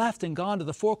have left and gone to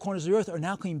the four corners of the earth are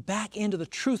now coming back into the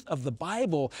truth of the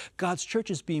Bible. God's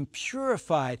church is being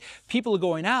purified. People are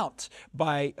going out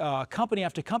by company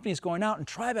after company is going out, and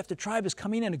tribe after tribe is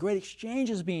coming in. A great exchange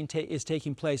is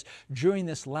taking place during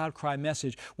this loud cry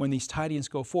message when these tidings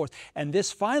go forth. And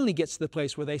this finally gets to the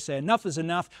place where they say, enough is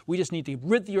enough. We just need to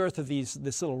rid the earth of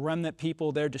this little remnant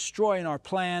people. They're destroying our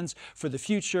plans for the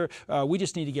future. We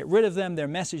just need to get rid of them. Their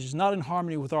message is not in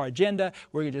harmony with our agenda.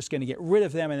 We're just going to get rid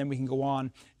of them, and then we can go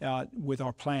on with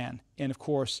our plan. And of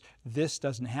course, this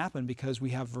doesn't happen, because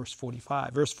we have verse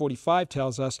 45. Verse 45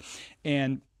 tells us,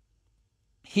 and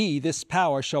He, this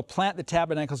power, shall plant the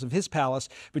tabernacles of His palace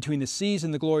between the seas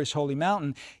and the glorious holy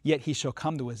mountain, yet He shall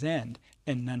come to His end,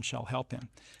 and none shall help Him.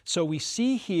 So we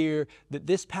see here that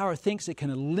this power thinks it can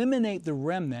eliminate the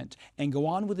remnant and go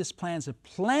on with His plans of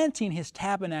planting His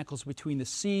tabernacles between the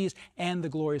seas and the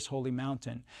glorious holy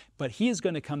mountain. But He is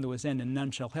going to come to His end, and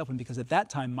none shall help Him, because at that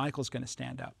time Michael's going to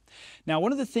stand up. Now,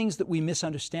 one of the things that we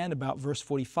misunderstand about verse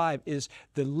 45 is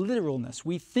the literalness.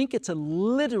 We think it's a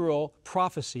literal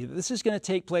prophecy, that this is going to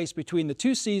take place between the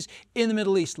two seas in the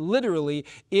Middle East, literally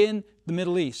in the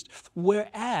Middle East.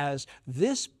 Whereas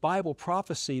this Bible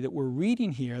prophecy that we're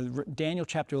reading here, Daniel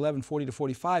chapter 11, 40 to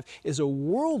 45, is a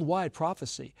worldwide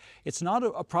prophecy. It's not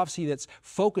a prophecy that's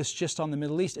focused just on the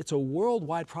Middle East. It's a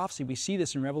worldwide prophecy. We see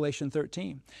this in Revelation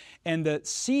 13. And the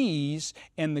seas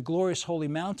and the glorious holy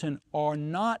mountain are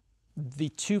not the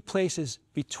two places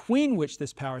between which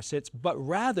this power sits, but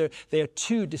rather they are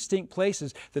two distinct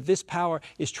places that this power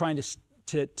is trying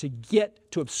to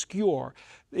get to obscure.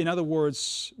 In other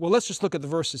words, well, let's just look at the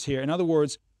verses here. In other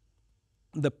words,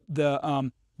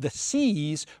 the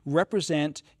seas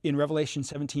represent, in Revelation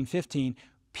 17:15,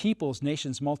 peoples,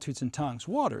 nations, multitudes, and tongues,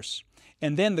 waters.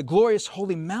 And then the glorious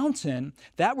holy mountain,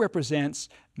 that represents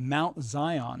Mount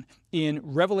Zion. In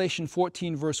Revelation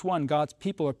 14, verse 1, God's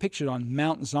people are pictured on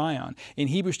Mount Zion. In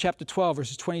Hebrews chapter 12,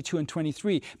 verses 22 and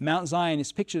 23, Mount Zion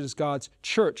is pictured as God's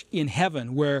church in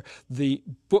heaven, where the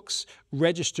books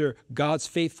register God's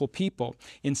faithful people.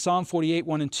 In Psalm 48,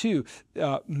 1 and 2,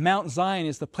 Mount Zion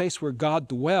is the place where God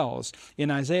dwells.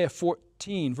 In Isaiah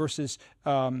 14, verses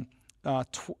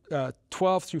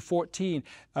 12 through 14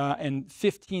 and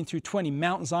 15 through 20,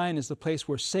 Mount Zion is the place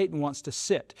where Satan wants to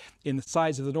sit in the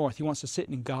sides of the north. He wants to sit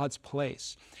in God's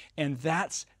place. And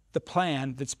that's the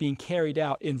plan that's being carried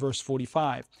out in verse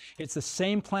 45. It's the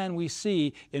same plan we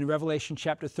see in Revelation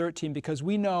chapter 13, because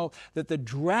we know that the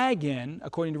dragon,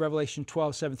 according to Revelation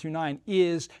 12, 7 through 9,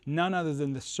 is none other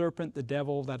than the serpent, the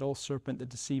devil, that old serpent that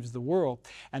deceives the world.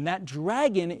 And that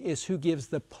dragon is who gives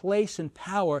the place and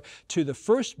power to the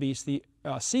first beast, the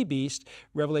sea beast,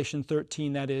 Revelation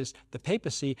 13, that is the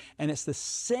papacy, and it's the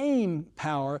same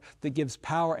power that gives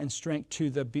power and strength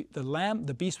to the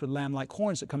beast with lamb-like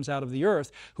horns that comes out of the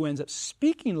earth, who ends up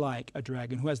speaking like a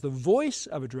dragon, who has the voice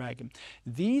of a dragon.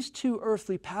 These two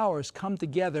earthly powers come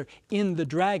together in the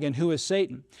dragon, who is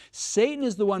Satan. Satan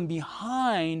is the one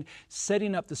behind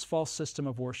setting up this false system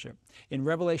of worship. In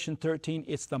Revelation 13,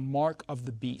 it's the mark of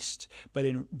the beast. But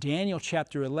in Daniel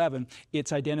chapter 11,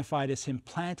 it's identified as him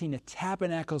planting a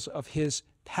tabernacles of his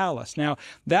palace. Now,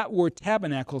 that word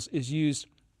tabernacles is used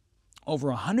over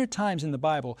 100 times in the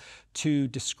Bible to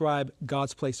describe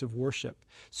God's place of worship.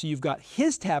 So you've got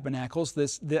his tabernacles,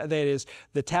 that is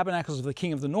the tabernacles of the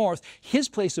king of the north. His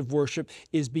place of worship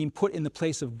is being put in the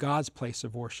place of God's place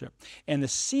of worship. And the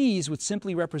seas would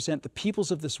simply represent the peoples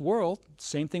of this world.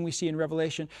 Same thing we see in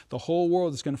Revelation. The whole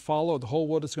world is going to follow, the whole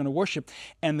world is going to worship.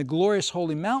 And the glorious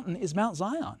holy mountain is Mount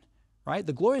Zion. Right?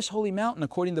 The glorious holy mountain,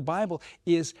 according to the Bible,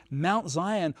 is Mount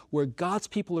Zion, where God's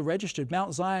people are registered.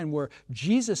 Mount Zion, where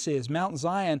Jesus is. Mount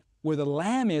Zion, where the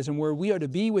Lamb is, and where we are to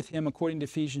be with him, according to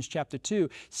Ephesians chapter 2,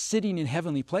 sitting in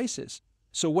heavenly places.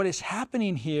 So what is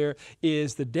happening here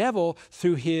is the devil,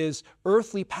 through his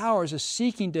earthly powers, is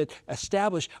seeking to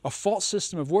establish a false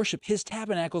system of worship, his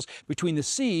tabernacles between the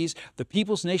seas, the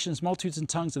peoples, nations, multitudes, and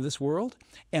tongues of this world,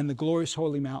 and the glorious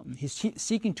holy mountain. He's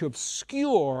seeking to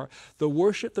obscure the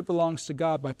worship that belongs to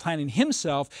God by planting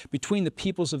himself between the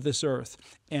peoples of this earth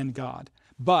and God.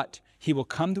 But he will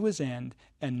come to his end,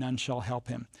 and none shall help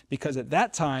him, because at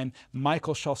that time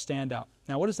Michael shall stand up.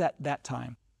 Now, what is that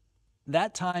time?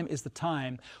 That time is the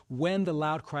time when the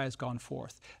loud cry has gone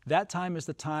forth. That time is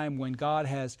the time when God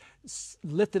has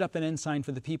lifted up an ensign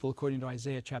for the people, according to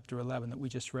Isaiah chapter 11 that we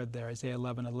just read there, Isaiah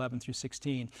 11, 11 through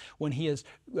 16, when he has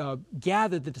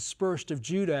gathered the dispersed of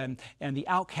Judah and the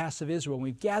outcasts of Israel.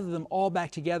 We've gathered them all back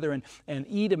together, and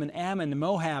Edom and Ammon and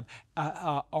Moab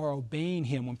are obeying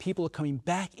him, when people are coming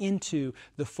back into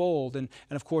the fold. And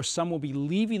of course, some will be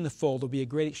leaving the fold. There'll be a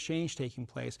great exchange taking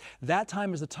place. That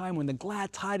time is the time when the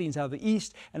glad tidings out of the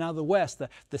east and out of the west,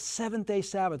 the seventh-day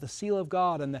Sabbath, the seal of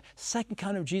God, and the second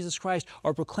coming of Jesus Christ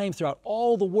are proclaimed throughout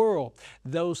all the world.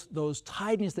 Those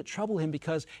tidings that trouble him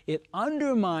because it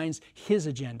undermines his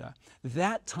agenda.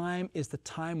 That time is the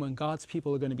time when God's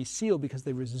people are going to be sealed, because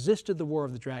they resisted the war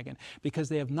of the dragon, because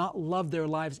they have not loved their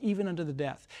lives even unto the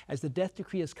death. As the death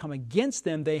decree has come against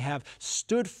them, they have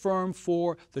stood firm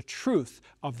for the truth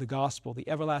of the gospel, the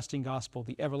everlasting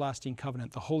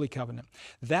covenant, the holy covenant.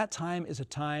 That time is a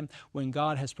time when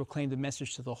God has proclaimed a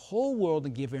message to the whole world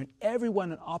and given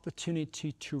everyone an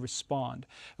opportunity to respond.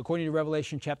 According to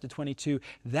Revelation chapter 22,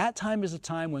 that time is a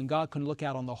time when God can look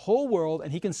out on the whole world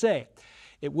and he can say,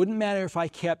 it wouldn't matter if I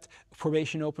kept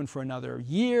probation open for another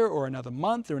year or another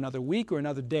month or another week or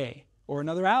another day or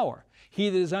another hour. He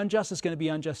that is unjust is going to be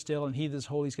unjust still, and he that is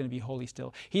holy is going to be holy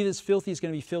still. He that is filthy is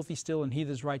going to be filthy still, and he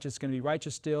that is righteous is going to be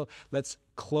righteous still. Let's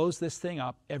close this thing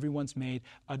up. Everyone's made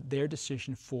their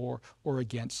decision for or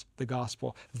against the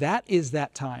gospel. That is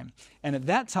that time. And at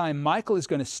that time, Michael is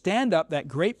going to stand up, that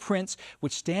great prince,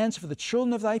 which stands for the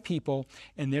children of thy people,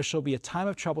 and there shall be a time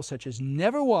of trouble such as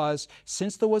never was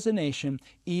since there was a nation,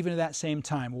 even at that same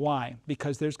time. Why?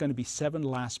 Because there's going to be 7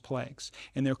 last plagues.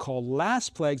 And they're called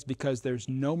last plagues because there's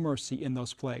no mercy in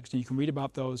those plagues. And you can read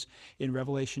about those in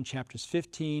Revelation chapters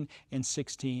 15 and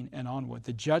 16 and onward.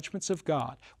 The judgments of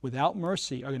God without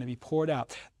mercy are going to be poured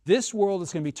out. This world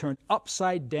is going to be turned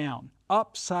upside down.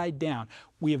 Upside down.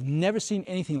 We have never seen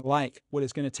anything like what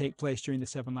is going to take place during the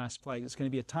 7 last plagues. It's going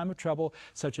to be a time of trouble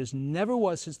such as never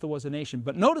was since there was a nation.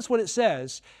 But notice what it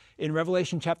says in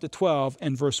Revelation chapter 12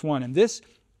 and verse 1. And this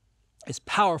is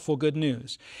powerful good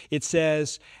news. It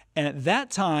says, and at that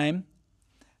time,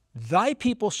 thy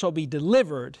people shall be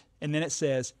delivered. And then it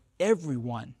says,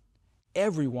 everyone,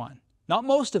 not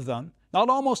most of them, not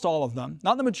almost all of them,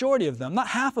 not the majority of them, not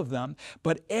half of them,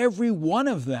 but every one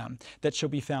of them that shall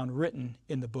be found written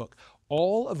in the book.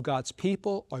 All of God's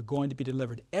people are going to be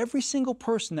delivered. Every single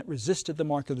person that resisted the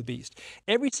mark of the beast,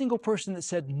 every single person that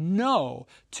said no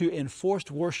to enforced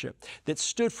worship, that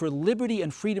stood for liberty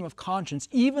and freedom of conscience,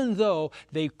 even though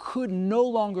they could no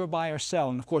longer buy or sell.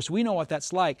 And of course, we know what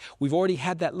that's like. We've already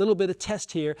had that little bit of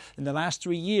test here in the last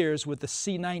 3 years with the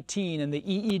C-19 and the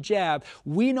EE jab.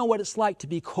 We know what it's like to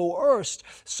be coerced,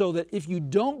 so that if you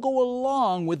don't go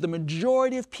along with the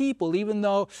majority of people, even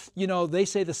though, they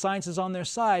say the science is on their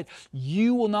side,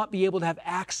 You will not be able to have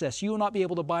access. You will not be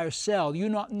able to buy or sell. You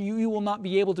will not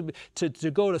be able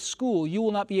to go to school. You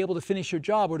will not be able to finish your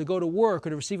job or to go to work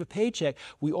or to receive a paycheck.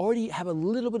 We already have a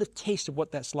little bit of taste of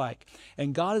what that's like.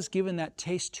 And God has given that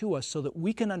taste to us so that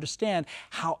we can understand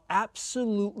how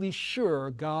absolutely sure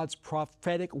God's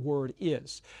prophetic word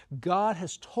is. God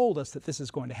has told us that this is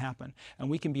going to happen, and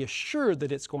we can be assured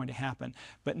that it's going to happen.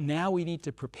 But now we need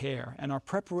to prepare, and our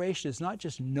preparation is not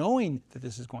just knowing that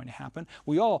this is going to happen.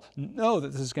 We all know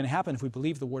that this is going to happen if we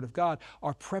believe the Word of God.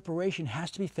 Our preparation has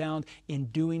to be found in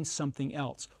doing something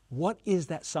else. What is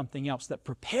that something else that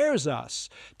prepares us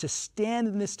to stand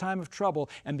in this time of trouble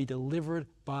and be delivered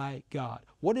by God?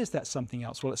 What is that something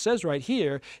else? Well, it says right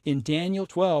here in Daniel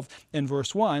 12 and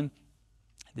verse 1,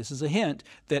 this is a hint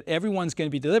that everyone's going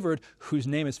to be delivered whose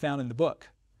name is found in the book.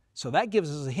 So that gives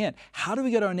us a hint. How do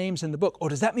we get our names in the book? Oh,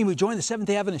 does that mean we join the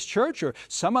Seventh-day Adventist Church or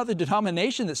some other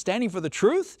denomination that's standing for the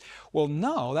truth? Well,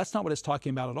 no, that's not what it's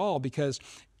talking about at all, because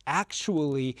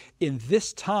actually in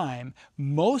this time,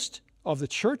 most of the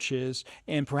churches,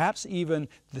 and perhaps even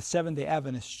the Seventh-day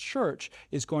Adventist Church,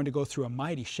 is going to go through a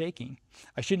mighty shaking.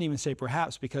 I shouldn't even say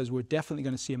perhaps, because we're definitely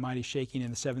going to see a mighty shaking in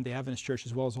the Seventh-day Adventist Church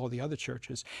as well as all the other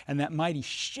churches. And that mighty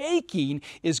shaking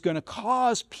is going to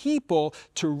cause people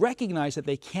to recognize that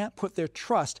they can't put their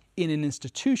trust in an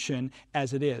institution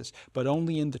as it is, but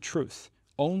only in the truth.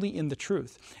 Only in the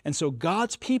truth. And so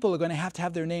God's people are going to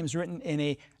have their names written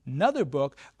in another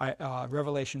book,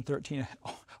 Revelation 13.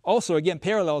 Also, again,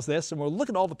 parallels this, and we'll look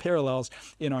at all the parallels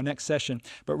in our next session.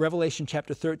 But Revelation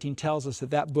chapter 13 tells us that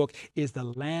that book is the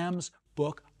Lamb's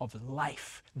book of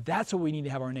life. That's what we need to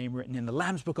have our name written in, the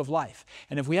Lamb's book of life.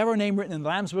 And if we have our name written in the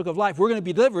Lamb's book of life, we're going to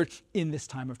be delivered in this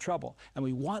time of trouble. And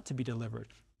we want to be delivered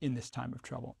in this time of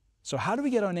trouble. So how do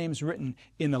we get our names written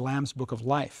in the Lamb's book of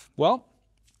life? Well,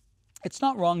 it's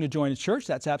not wrong to join a church.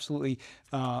 That's absolutely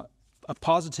a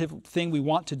positive thing we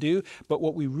want to do. But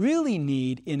what we really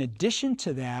need, in addition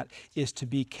to that, is to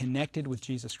be connected with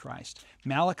Jesus Christ.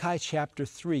 Malachi chapter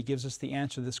 3 gives us the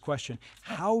answer to this question.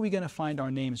 How are we going to find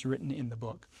our names written in the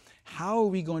book? How are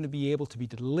we going to be able to be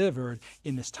delivered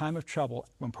in this time of trouble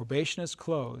when probation is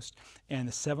closed and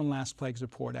the 7 last plagues are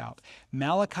poured out?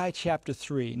 Malachi chapter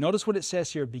 3. Notice what it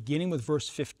says here, beginning with verse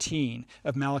 15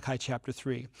 of Malachi chapter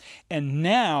 3. And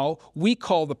now we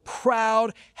call the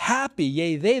proud happy,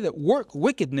 yea, they that work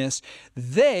wickedness,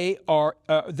 they are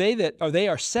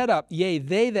set up, yea,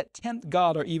 they that tempt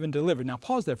God are even delivered. Now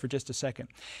pause there for just a second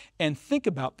and think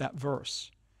about that verse.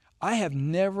 I have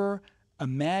never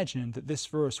imagined that this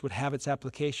verse would have its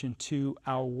application to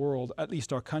our world, at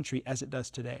least our country, as it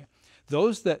does today.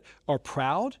 Those that are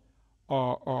proud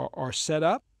are set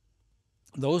up.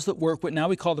 Those that work with, now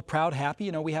we call the proud happy.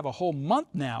 You know, we have a whole month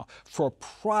now for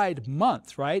Pride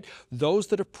Month, right? Those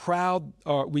that are proud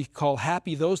we call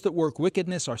happy. Those that work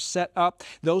wickedness are set up.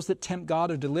 Those that tempt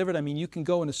God are delivered. I mean, you can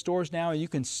go into stores now and you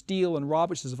can steal and rob,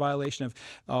 which is a violation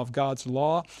of God's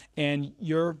law, and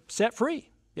you're set free.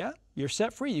 Yeah, you're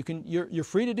set free. You're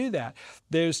free to do that.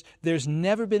 There's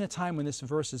never been a time when this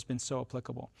verse has been so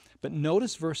applicable. But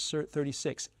notice verse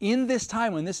 36. In this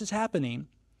time when this is happening,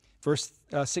 verse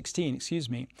 16,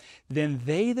 then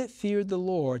they that feared the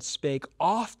Lord spake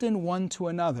often one to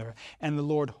another, and the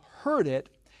Lord heard it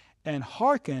and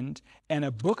hearkened, and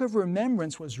a book of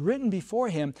remembrance was written before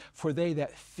him for they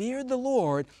that feared the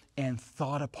Lord and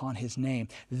thought upon his name.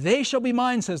 They shall be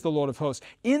mine, says the Lord of hosts.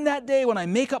 In that day when I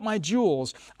make up my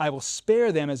jewels, I will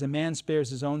spare them as a man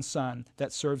spares his own son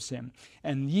that serves him.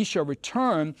 And ye shall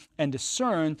return and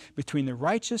discern between the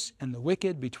righteous and the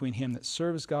wicked, between him that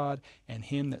serves God and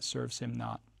him that serves him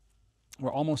not.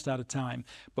 We're almost out of time,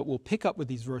 but we'll pick up with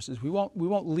these verses. We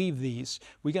won't leave these.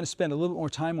 We're going to spend a little bit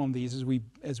more time on these as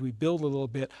we build a little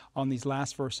bit on these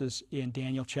last verses in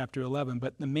Daniel chapter 11.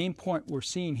 But the main point we're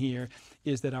seeing here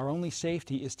is that our only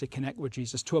safety is to connect with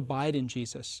Jesus, to abide in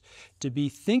Jesus, to be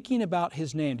thinking about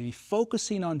his name, to be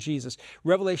focusing on Jesus.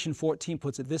 Revelation 14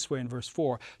 puts it this way in verse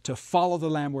 4, to follow the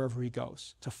Lamb wherever he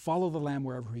goes, to follow the Lamb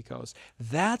wherever he goes.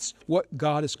 That's what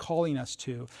God is calling us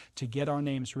to get our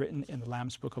names written in the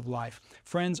Lamb's book of life.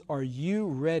 Friends, are you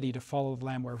ready to follow the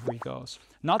Lamb wherever he goes?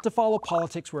 Not to follow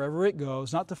politics wherever it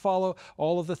goes, not to follow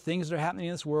all of the things that are happening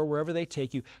in this world wherever they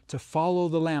take you, to follow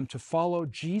the Lamb, to follow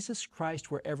Jesus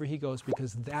Christ wherever he goes,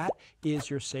 because that is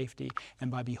your safety. And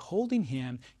by beholding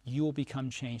him, you will become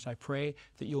changed. I pray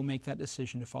that you'll make that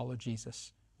decision to follow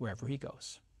Jesus wherever he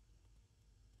goes.